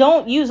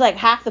 Don't use like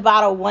half the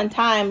bottle one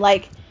time.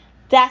 Like,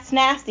 that's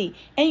nasty.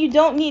 And you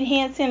don't need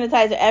hand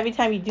sanitizer every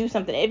time you do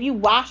something. If you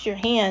wash your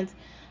hands,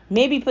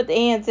 maybe put the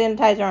hand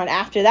sanitizer on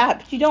after that.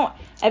 But you don't.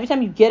 Every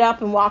time you get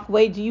up and walk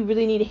away, do you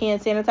really need a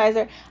hand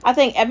sanitizer? I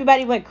think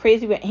everybody went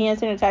crazy with hand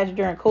sanitizer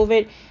during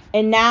COVID.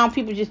 And now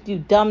people just do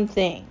dumb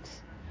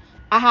things.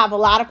 I have a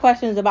lot of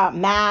questions about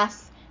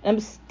masks. And I'm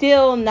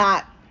still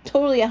not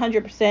totally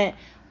 100%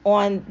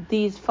 on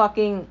these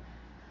fucking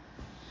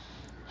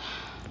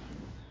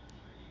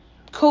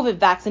COVID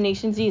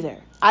vaccinations either.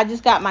 I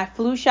just got my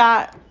flu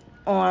shot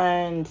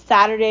on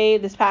Saturday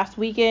this past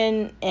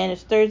weekend, and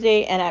it's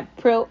Thursday, and I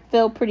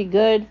feel pretty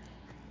good.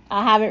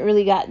 I haven't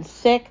really gotten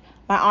sick.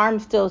 My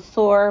arm's still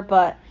sore,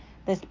 but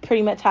that's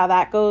pretty much how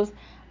that goes.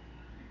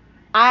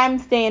 I'm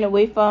staying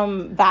away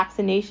from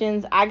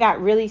vaccinations. I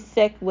got really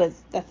sick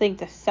with, I think,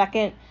 the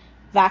second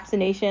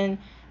vaccination,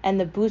 and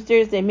the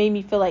boosters, they made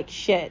me feel like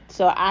shit.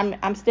 So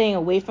I'm staying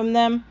away from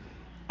them.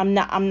 I'm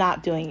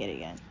not doing it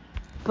again.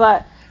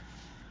 But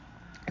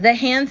the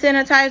hand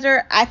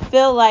sanitizer, I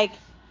feel like,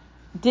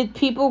 did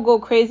people go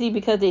crazy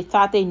because they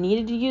thought they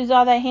needed to use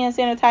all that hand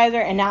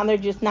sanitizer, and now they're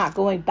just not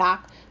going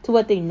back to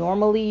what they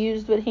normally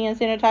used with hand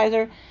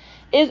sanitizer?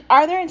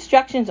 Are there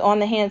instructions on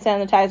the hand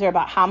sanitizer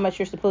about how much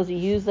you're supposed to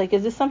use? Like,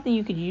 is this something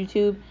you could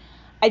YouTube?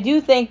 I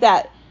do think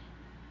that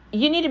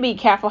you need to be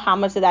careful how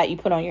much of that you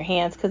put on your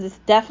hands, because it's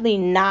definitely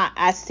not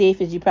as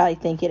safe as you probably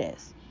think it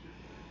is.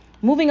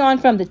 Moving on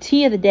from the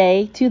tea of the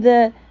day to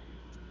the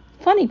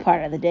funny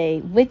part of the day,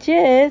 which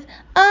is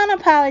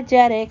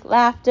unapologetic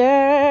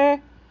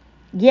laughter.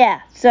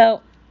 Yeah,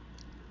 so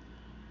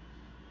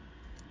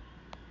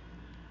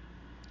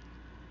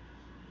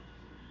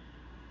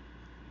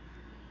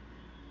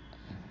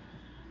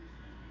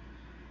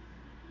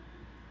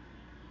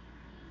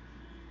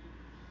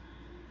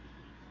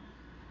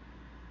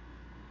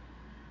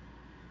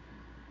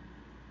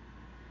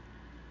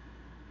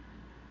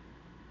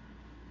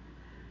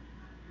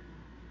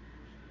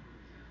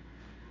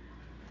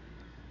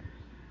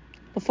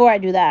before I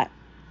do that,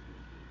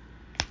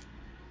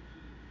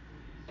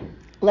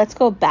 let's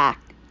go back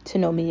to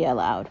No Media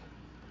Allowed.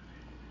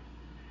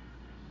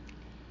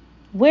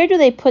 Where do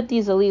they put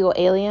these illegal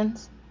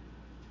aliens?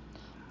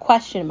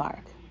 Question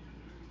mark.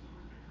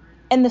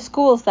 In the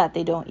schools that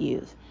they don't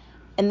use,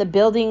 in the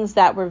buildings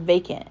that were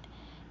vacant,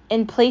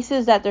 in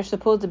places that they're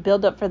supposed to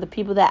build up for the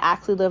people that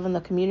actually live in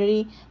the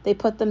community, they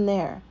put them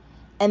there.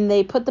 And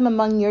they put them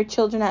among your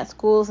children at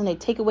schools, and they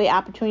take away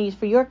opportunities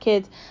for your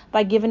kids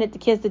by giving it to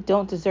kids that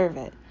don't deserve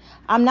it.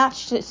 I'm not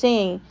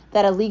saying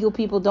that illegal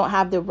people don't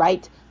have the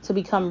right to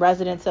become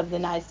residents of the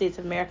United States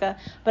of America,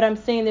 but I'm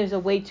saying there's a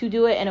way to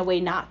do it and a way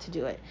not to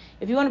do it.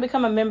 If you want to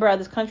become a member of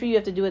this country, you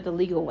have to do it the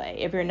legal way.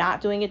 If you're not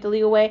doing it the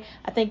legal way,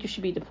 I think you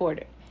should be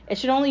deported. It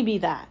should only be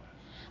that.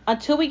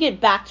 Until we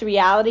get back to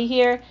reality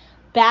here,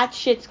 bad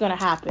shit's going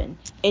to happen.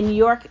 And New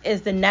York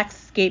is the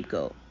next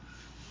scapegoat.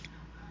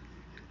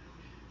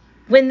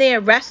 When they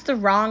arrest the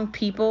wrong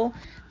people,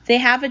 they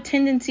have a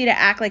tendency to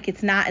act like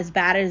it's not as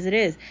bad as it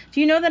is. Do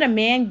you know that a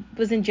man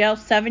was in jail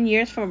 7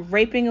 years for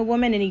raping a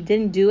woman and he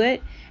didn't do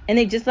it? And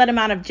they just let him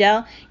out of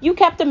jail? You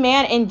kept a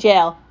man in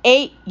jail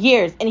 8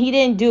 years and he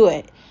didn't do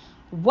it.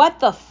 What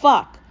the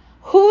fuck?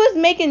 Who is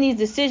making these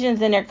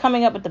decisions and they're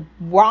coming up with the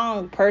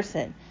wrong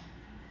person?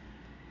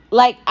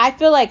 Like, I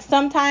feel like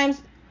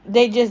sometimes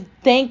they just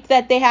think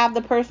that they have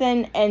the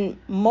person, and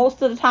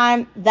most of the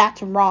time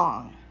that's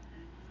wrong.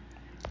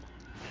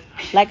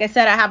 Like I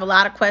said, I have a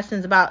lot of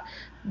questions about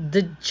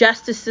the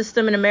justice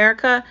system in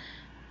America,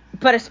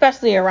 but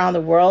especially around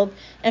the world.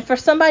 And for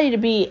somebody to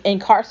be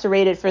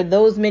incarcerated for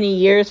those many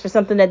years for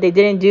something that they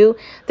didn't do,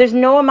 there's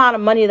no amount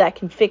of money that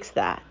can fix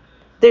that.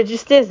 There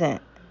just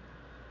isn't.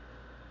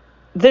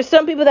 There's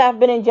some people that have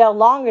been in jail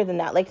longer than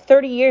that, like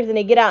 30 years, and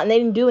they get out and they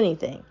didn't do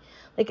anything.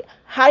 Like,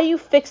 how do you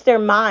fix their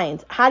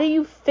minds? How do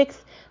you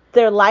fix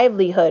their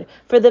livelihood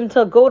for them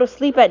to go to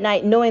sleep at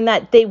night knowing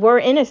that they were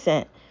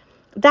innocent?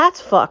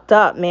 That's fucked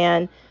up,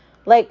 man.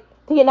 Like,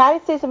 the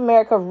United States of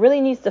America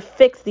really needs to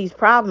fix these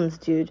problems,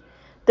 dude.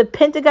 The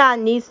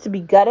Pentagon needs to be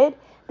gutted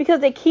because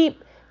they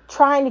keep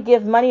trying to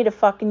give money to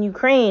fucking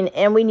Ukraine,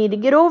 and we need to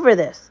get over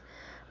this.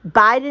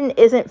 Biden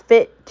isn't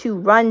fit to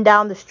run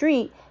down the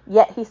street,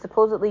 yet he's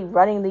supposedly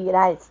running the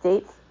United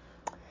States.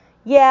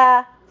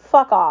 Yeah,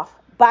 fuck off.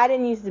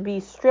 Biden needs to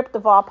be stripped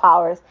of all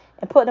powers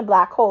and put in a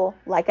black hole,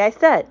 like I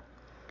said.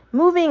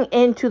 Moving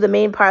into the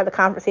main part of the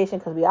conversation,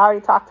 because we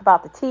already talked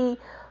about the tea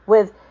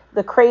with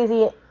the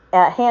crazy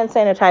hand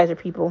sanitizer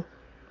people.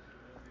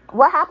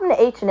 What happened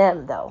to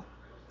H&M, though?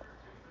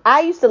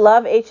 I used to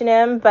love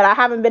H&M, but I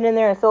haven't been in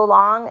there in so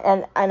long,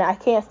 and I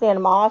can't stand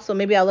them all, so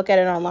maybe I'll look at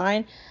it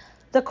online.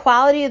 The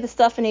quality of the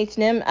stuff in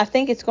H&M, I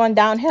think it's gone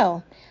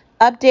downhill.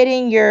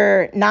 Updating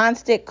your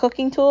non-stick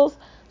cooking tools.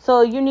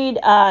 So you need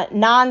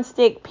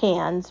non-stick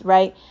pans,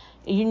 right?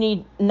 You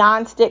need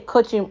non-stick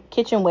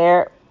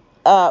kitchenware.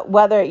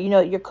 Whether,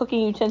 your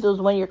cooking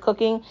utensils when you're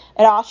cooking,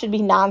 it all should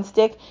be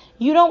non-stick.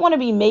 You don't want to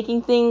be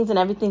making things and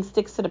everything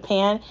sticks to the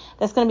pan.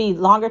 That's going to be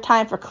longer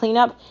time for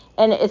cleanup,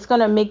 and it's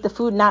going to make the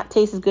food not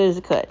taste as good as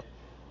it could.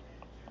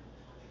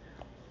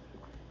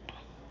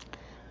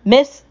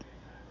 Miss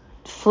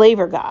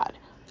Flavor God.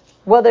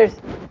 Well, there's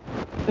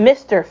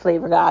Mr.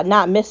 Flavor God,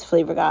 not Miss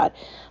Flavor God.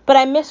 But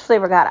I miss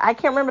Flavor God. I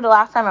can't remember the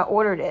last time I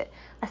ordered it.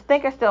 I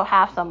think I still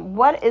have some.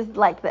 What is,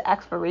 like, the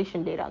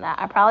expiration date on that?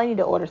 I probably need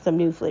to order some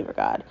new Flavor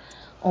God.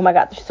 Oh, my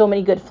God. There's so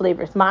many good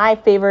flavors. My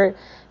favorite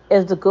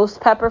is the ghost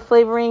pepper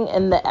flavoring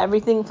and the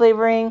everything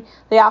flavoring.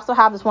 They also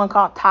have this one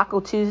called Taco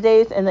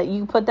Tuesdays, and that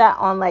you put that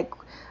on, like,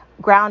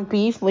 ground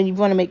beef when you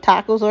want to make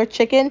tacos or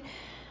chicken.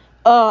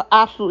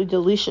 Absolutely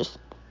delicious.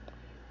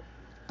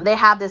 They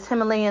have this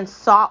Himalayan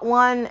salt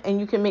one, and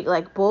you can make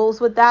like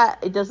bowls with that.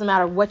 It doesn't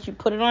matter what you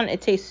put it on.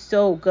 It tastes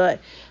so good.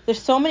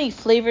 There's so many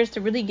flavors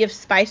to really give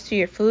spice to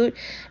your food,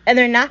 and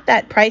they're not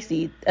that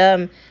pricey.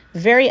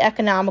 Very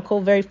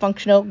economical, very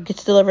functional.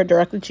 Gets delivered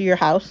directly to your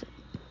house.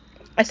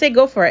 I say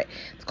go for it.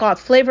 It's called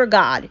Flavor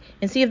God,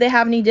 and see if they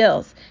have any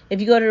deals. If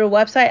you go to their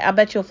website, I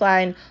bet you'll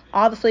find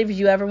all the flavors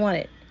you ever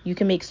wanted. You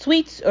can make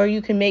sweets, or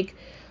you can make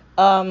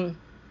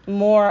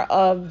more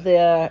of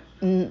the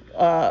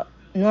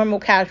normal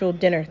casual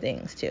dinner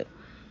things too.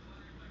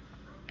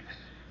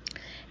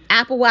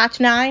 Apple Watch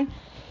 9.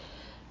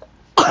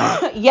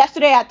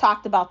 Yesterday I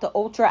talked about the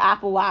Ultra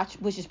Apple Watch,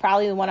 which is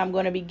probably the one I'm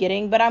going to be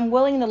getting, but I'm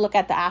willing to look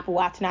at the Apple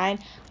Watch 9.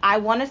 I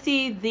want to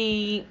see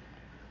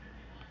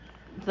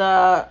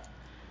the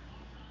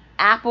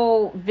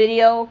Apple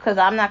video because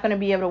I'm not going to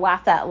be able to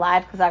watch that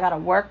live because I got to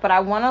work, but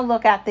I want to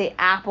look at the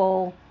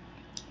Apple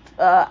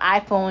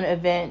iPhone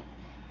event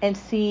and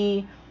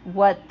see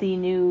what the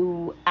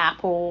new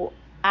Apple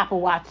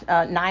Watch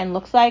 9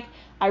 looks like.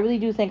 I really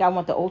do think I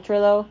want the Ultra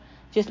though,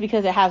 just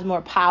because it has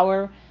more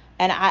power,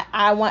 and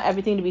I want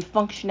everything to be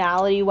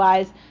functionality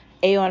wise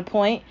on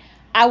point.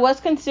 I was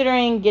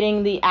considering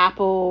getting the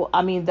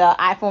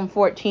iPhone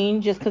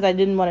 14 just because I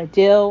didn't want to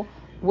deal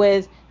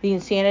with the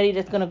insanity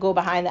that's going to go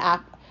behind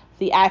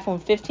the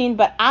iPhone 15,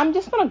 but I'm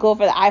just going to go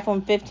for the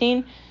iPhone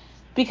 15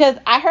 because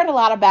I heard a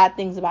lot of bad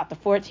things about the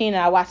 14,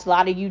 and I watched a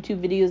lot of YouTube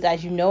videos,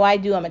 as you know I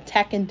do. I'm a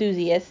tech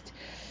enthusiast.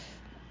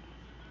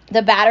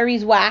 The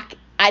battery's whack.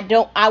 I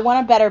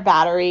want a better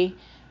battery,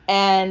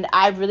 and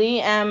I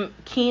really am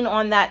keen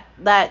on that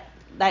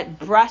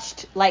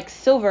brushed like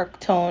silver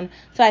tone.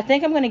 So I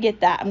think I'm going to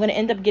get that. I'm going to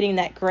end up getting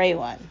that gray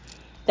one.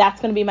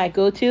 That's going to be my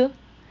go-to.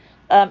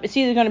 It's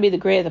either going to be the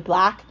gray or the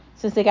black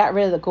since they got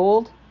rid of the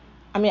gold.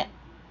 I mean,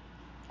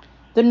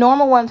 the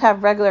normal ones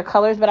have regular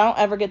colors, but I don't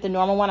ever get the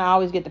normal one. I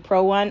always get the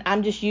Pro one.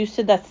 I'm just used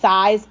to the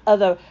size of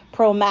the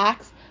Pro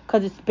Max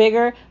because it's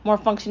bigger, more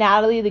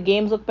functionality. The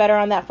games look better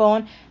on that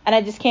phone, and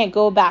I just can't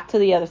go back to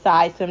the other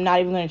size, so I'm not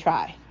even going to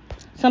try.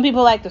 Some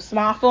people like the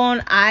small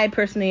phone. I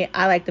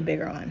like the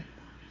bigger one.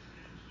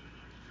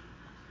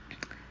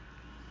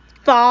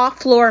 Fall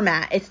floor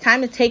mat. It's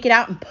time to take it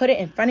out and put it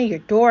in front of your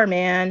door,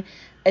 man.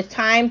 It's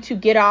time to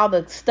get all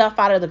the stuff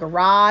out of the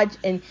garage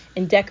and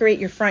decorate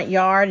your front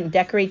yard and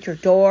decorate your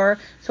door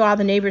so all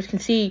the neighbors can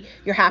see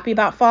you're happy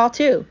about fall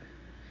too.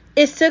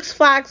 Is Six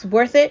Flags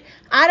worth it?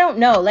 I don't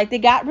know. Like, they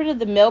got rid of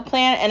the meal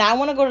plan, and I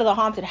want to go to the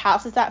haunted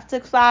houses at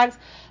Six Flags,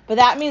 but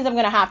that means I'm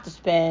going to have to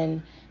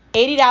spend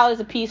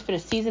 $80 a piece for the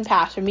season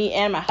pass for me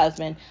and my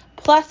husband.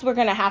 Plus, we're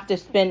going to have to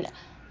spend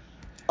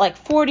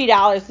like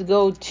 $40 to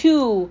go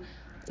to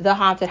the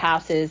haunted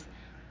houses,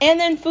 and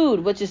then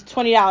food, which is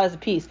 $20 a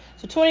piece.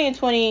 So 20 and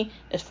 20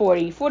 is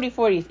 40, 40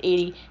 is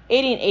 80,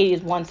 80 and 80 is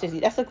 160.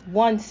 That's like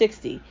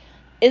 160.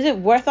 Is it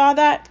worth all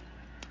that?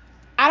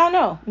 I don't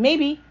know.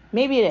 Maybe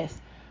it is.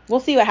 We'll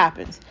see what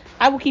happens.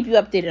 I will keep you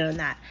updated on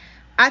that.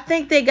 I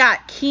think they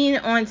got keen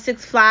on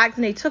Six Flags,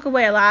 and they took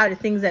away a lot of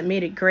the things that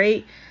made it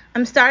great.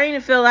 I'm starting to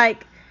feel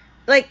like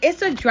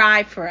it's a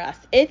drive for us.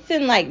 It's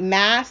in like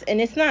Mass, and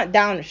it's not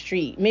down the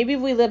street. Maybe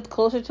if we lived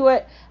closer to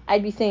it,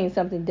 I'd be saying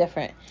something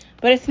different.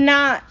 But it's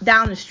not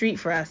down the street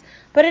for us.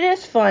 But it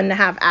is fun to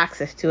have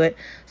access to it.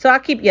 So I'll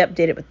keep you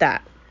updated with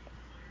that.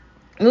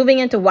 Moving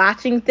into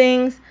watching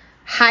things,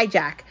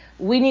 Hijack.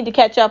 We need to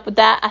catch up with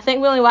that. I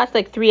think we only watched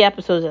like 3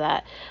 episodes of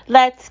that.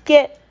 Let's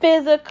get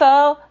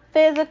physical.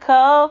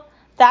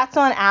 That's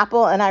on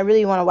Apple, and I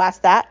really want to watch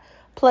that.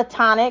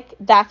 Platonic,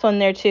 that's on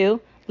there too.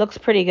 Looks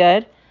pretty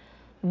good.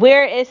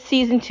 Where is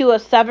season 2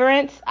 of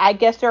Severance? I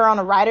guess they're on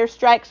a writer's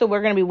strike, so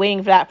we're going to be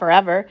waiting for that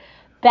forever.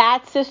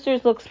 Bad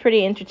Sisters looks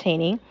pretty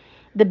entertaining.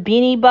 The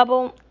Beanie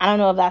Bubble, I don't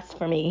know if that's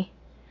for me.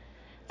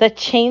 The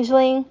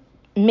Changeling,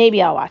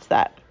 maybe I'll watch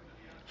that.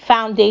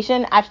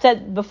 Foundation, I've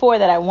said before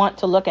that I want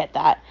to look at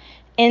that.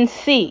 And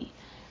C,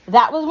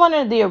 that was one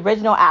of the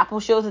original Apple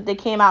shows that they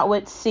came out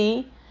with,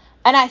 C,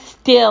 and I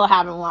still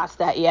haven't watched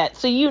that yet.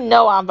 So you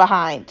know I'm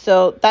behind.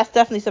 So that's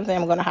definitely something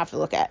I'm going to have to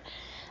look at.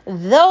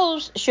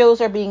 Those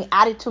shows are being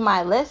added to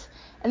my list,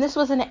 and this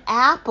was an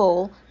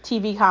Apple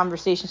TV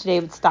conversation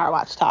today with Star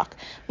Watch Talk.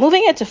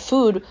 Moving into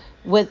food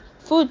with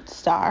Food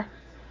Star.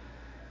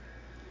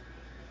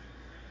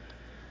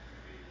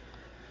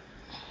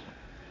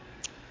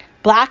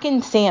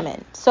 Blackened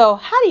salmon. So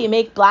how do you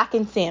make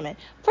blackened salmon?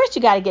 First,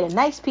 you got to get a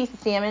nice piece of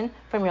salmon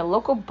from your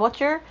local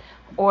butcher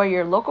or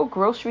your local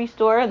grocery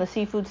store in the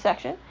seafood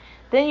section.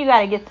 Then you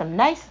got to get some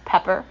nice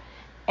pepper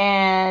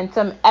and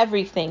some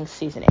everything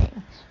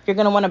seasoning. You're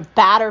going to want to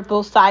batter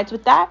both sides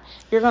with that.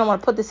 You're going to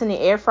want to put this in the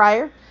air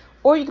fryer,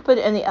 or you can put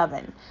it in the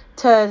oven.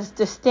 To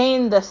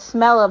sustain the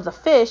smell of the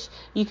fish,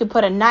 you can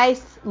put a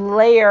nice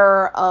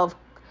layer of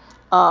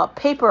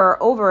paper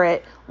over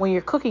it when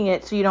you're cooking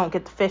it so you don't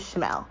get the fish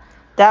smell.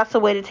 That's the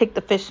way to take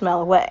the fish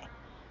smell away.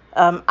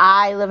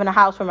 I live in a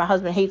house where my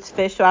husband hates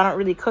fish, so I don't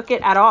really cook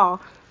it at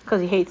all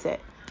because he hates it,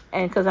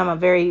 and because I'm a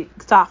very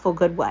thoughtful,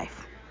 good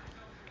wife.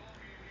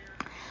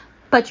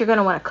 But you're going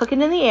to want to cook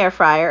it in the air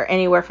fryer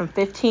anywhere from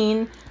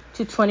 15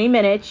 to 20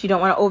 minutes. You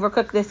don't want to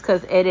overcook this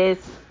because it is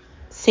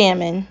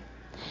salmon,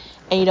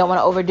 and you don't want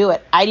to overdo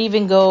it. I'd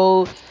even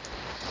go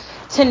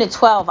 10 to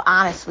 12,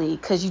 honestly,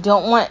 because you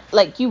don't want,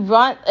 like, you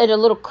want it a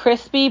little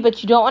crispy,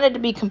 but you don't want it to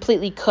be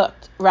completely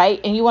cooked, right?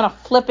 And you want to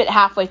flip it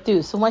halfway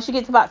through. So once you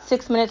get to about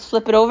 6 minutes,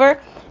 flip it over,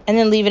 and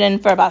then leave it in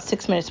for about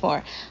 6 minutes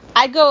more.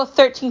 I'd go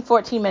 13,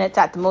 14 minutes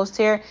at the most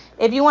here.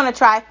 If you want to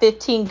try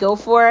 15, go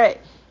for it.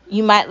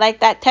 You might like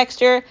that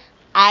texture.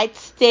 I'd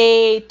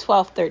stay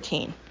 12,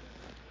 13.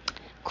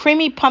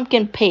 Creamy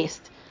pumpkin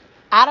paste.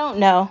 I don't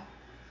know.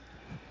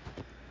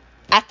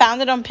 I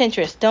found it on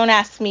Pinterest. Don't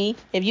ask me.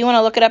 If you want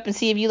to look it up and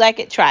see if you like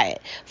it, try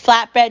it.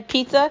 Flatbread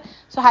pizza.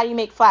 So how do you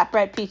make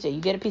flatbread pizza? You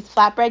get a piece of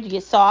flatbread, you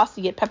get sauce,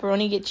 you get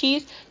pepperoni, you get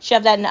cheese,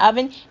 shove that in the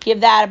oven, give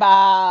that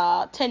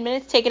about 10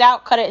 minutes, take it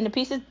out, cut it into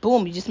pieces.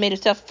 Boom, you just made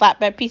yourself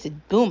flatbread pizza.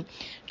 Boom.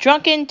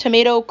 Drunken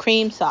tomato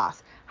cream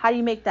sauce. How do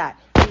you make that?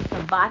 You need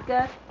some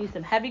vodka, you need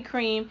some heavy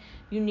cream,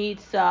 you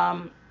need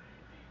some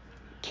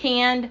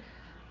canned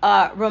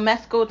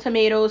Romesco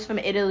tomatoes from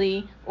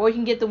Italy, or you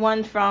can get the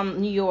ones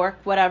from New York,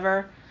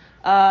 whatever.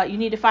 You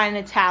need to find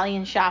an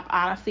Italian shop.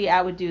 Honestly,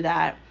 I would do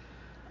that.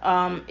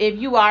 If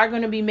you are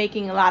going to be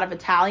making a lot of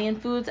Italian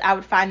foods, I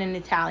would find an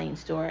Italian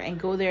store and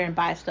go there and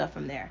buy stuff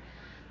from there.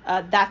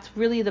 That's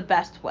really the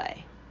best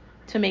way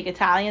to make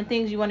Italian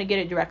things. You want to get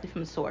it directly from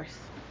the source.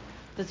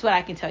 That's what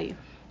I can tell you.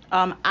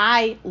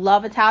 I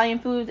love Italian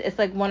foods. It's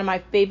like one of my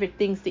favorite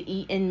things to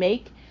eat and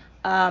make.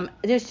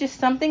 There's just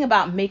something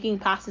about making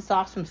pasta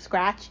sauce from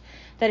scratch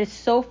that is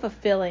so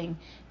fulfilling,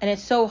 and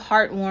it's so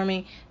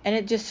heartwarming, and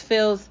it just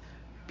feels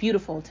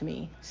beautiful to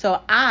me.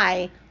 So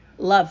I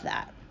love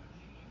that.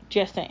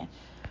 Just saying.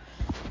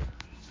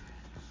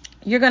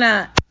 You're going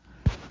to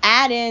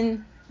add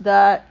in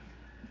the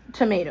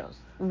tomatoes,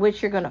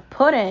 which you're going to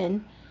put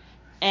in,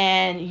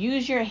 and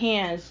use your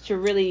hands to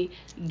really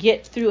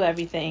get through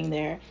everything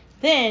there.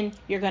 Then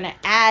you're going to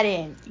add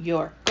in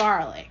your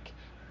garlic.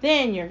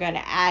 Then you're going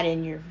to add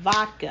in your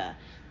vodka.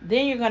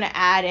 Then you're going to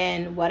add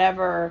in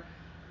whatever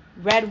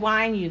red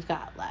wine you've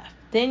got left.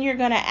 Then you're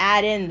going to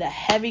add in the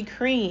heavy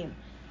cream.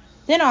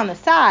 Then on the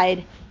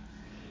side,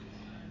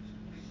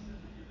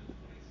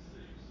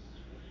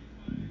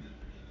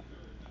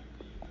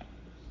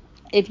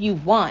 if you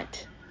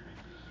want,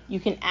 you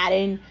can add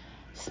in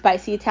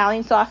spicy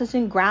Italian sausage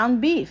and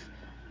ground beef.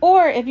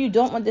 Or if you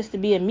don't want this to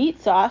be a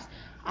meat sauce,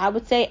 I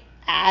would say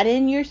add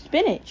in your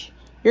spinach.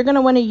 You're going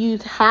to want to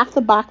use half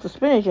the box of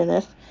spinach in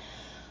this.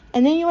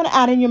 And then you want to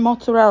add in your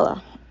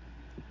mozzarella.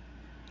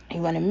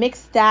 You want to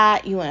mix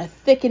that. You want to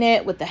thicken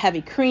it with the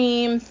heavy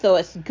cream so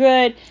it's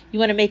good. You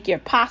want to make your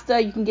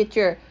pasta. You can get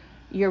your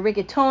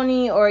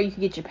rigatoni, or you can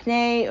get your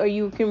penne, or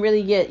you can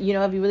really get,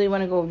 if you really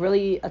want to go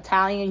really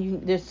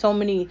Italian, there's so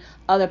many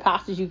other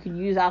pastas you can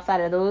use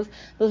outside of those.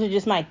 Those are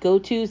just my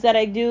go-tos that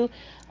I do.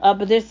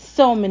 But there's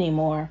so many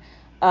more.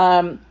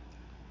 You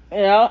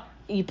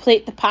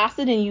plate the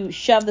pasta and you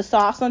shove the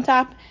sauce on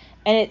top,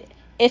 and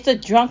it's a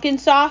drunken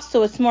sauce,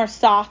 so it's more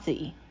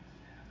saucy.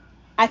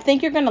 I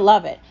think you're going to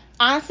love it.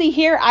 Honestly,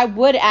 here I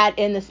would add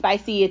in the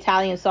spicy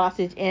Italian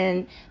sausage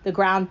and the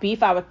ground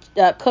beef. I would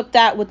cook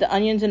that with the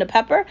onions and the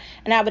pepper,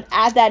 and I would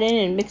add that in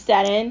and mix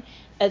that in,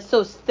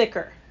 so it's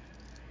thicker.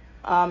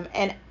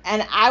 And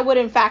I would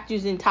in fact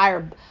use the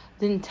entire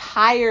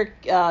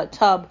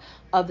tub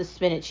of the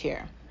spinach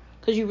here,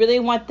 because you really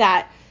want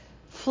that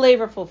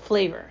flavorful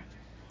flavor.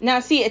 Now,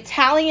 see,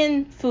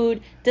 Italian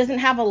food doesn't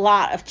have a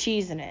lot of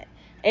cheese in it.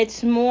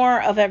 It's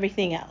more of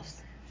everything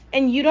else.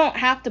 And you don't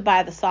have to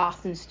buy the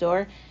sauce in the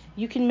store.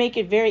 You can make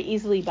it very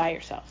easily by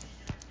yourself.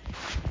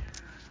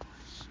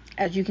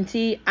 As you can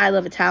see, I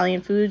love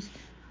Italian foods,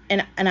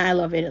 and I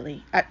love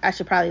Italy. I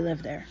should probably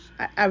live there.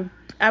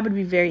 I would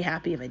be very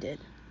happy if I did.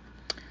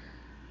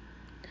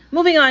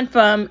 Moving on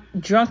from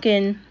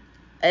drunken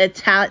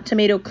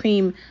tomato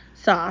cream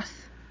sauce,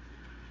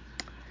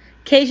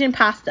 Cajun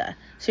pasta.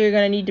 So you're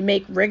going to need to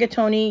make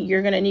rigatoni.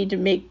 You're going to need to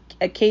make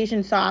a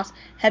Cajun sauce,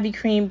 heavy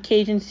cream,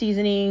 Cajun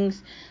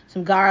seasonings,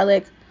 some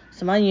garlic,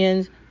 some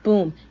onions.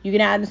 Boom. You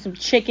can add in some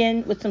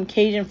chicken with some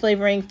Cajun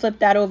flavoring. Flip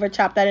that over,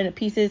 chop that into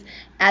pieces.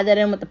 Add that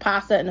in with the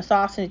pasta and the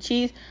sauce and the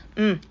cheese.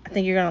 I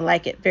think you're going to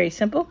like it. Very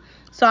simple.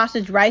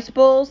 Sausage rice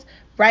bowls.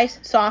 Rice,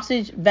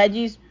 sausage,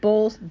 veggies,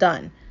 bowls,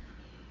 done.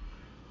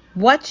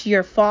 What's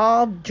your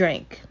fall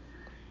drink?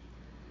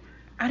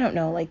 I don't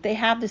know. Like, they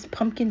have this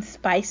pumpkin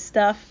spice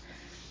stuff.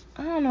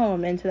 I don't know if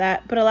I'm into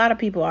that, but a lot of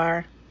people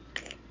are.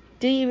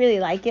 Do you really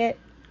like it?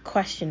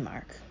 Question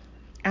mark.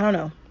 I don't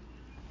know.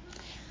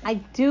 I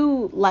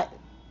do like...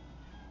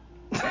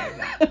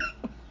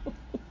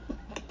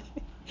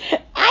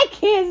 I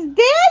can't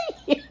stand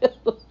you.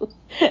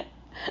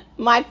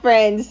 My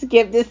friend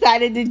Skip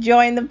decided to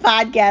join the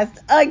podcast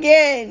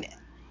again.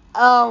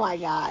 Oh my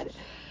God.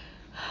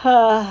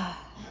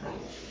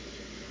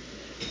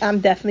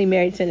 I'm definitely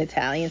married to an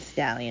Italian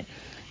stallion.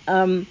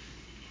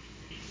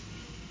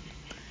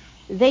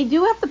 They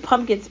do have the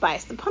pumpkin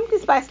spice. The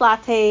pumpkin spice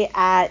latte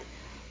at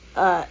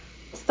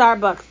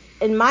Starbucks,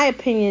 in my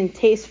opinion,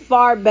 tastes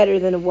far better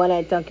than the one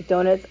at Dunkin'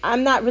 Donuts.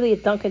 I'm not really a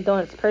Dunkin'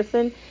 Donuts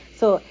person,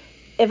 so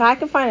If I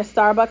can find a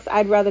Starbucks,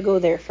 I'd rather go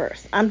there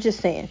first. I'm just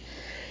saying.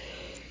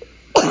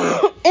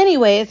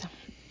 Anyways,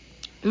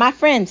 my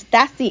friends,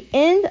 that's the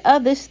end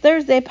of this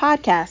Thursday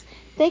podcast.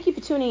 Thank you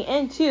for tuning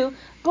in to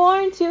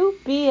Born to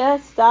Be a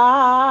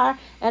Star.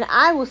 And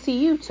I will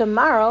see you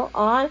tomorrow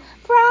on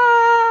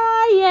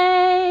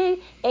Friday,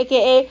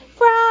 aka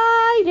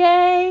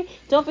Friday.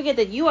 Don't forget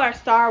that you are a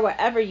star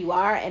wherever you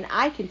are, and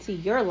I can see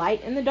your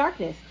light in the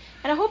darkness.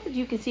 And I hope that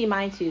you can see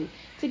mine too.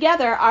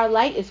 Together, our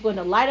light is going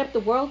to light up the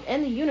world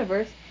and the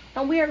universe,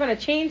 and we are going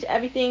to change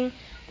everything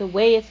the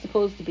way it's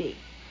supposed to be.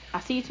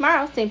 I'll see you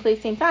tomorrow, same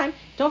place, same time.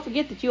 Don't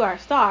forget that you are a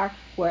star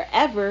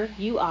wherever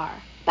you are.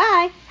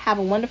 Bye. Have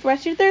a wonderful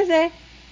rest of your Thursday.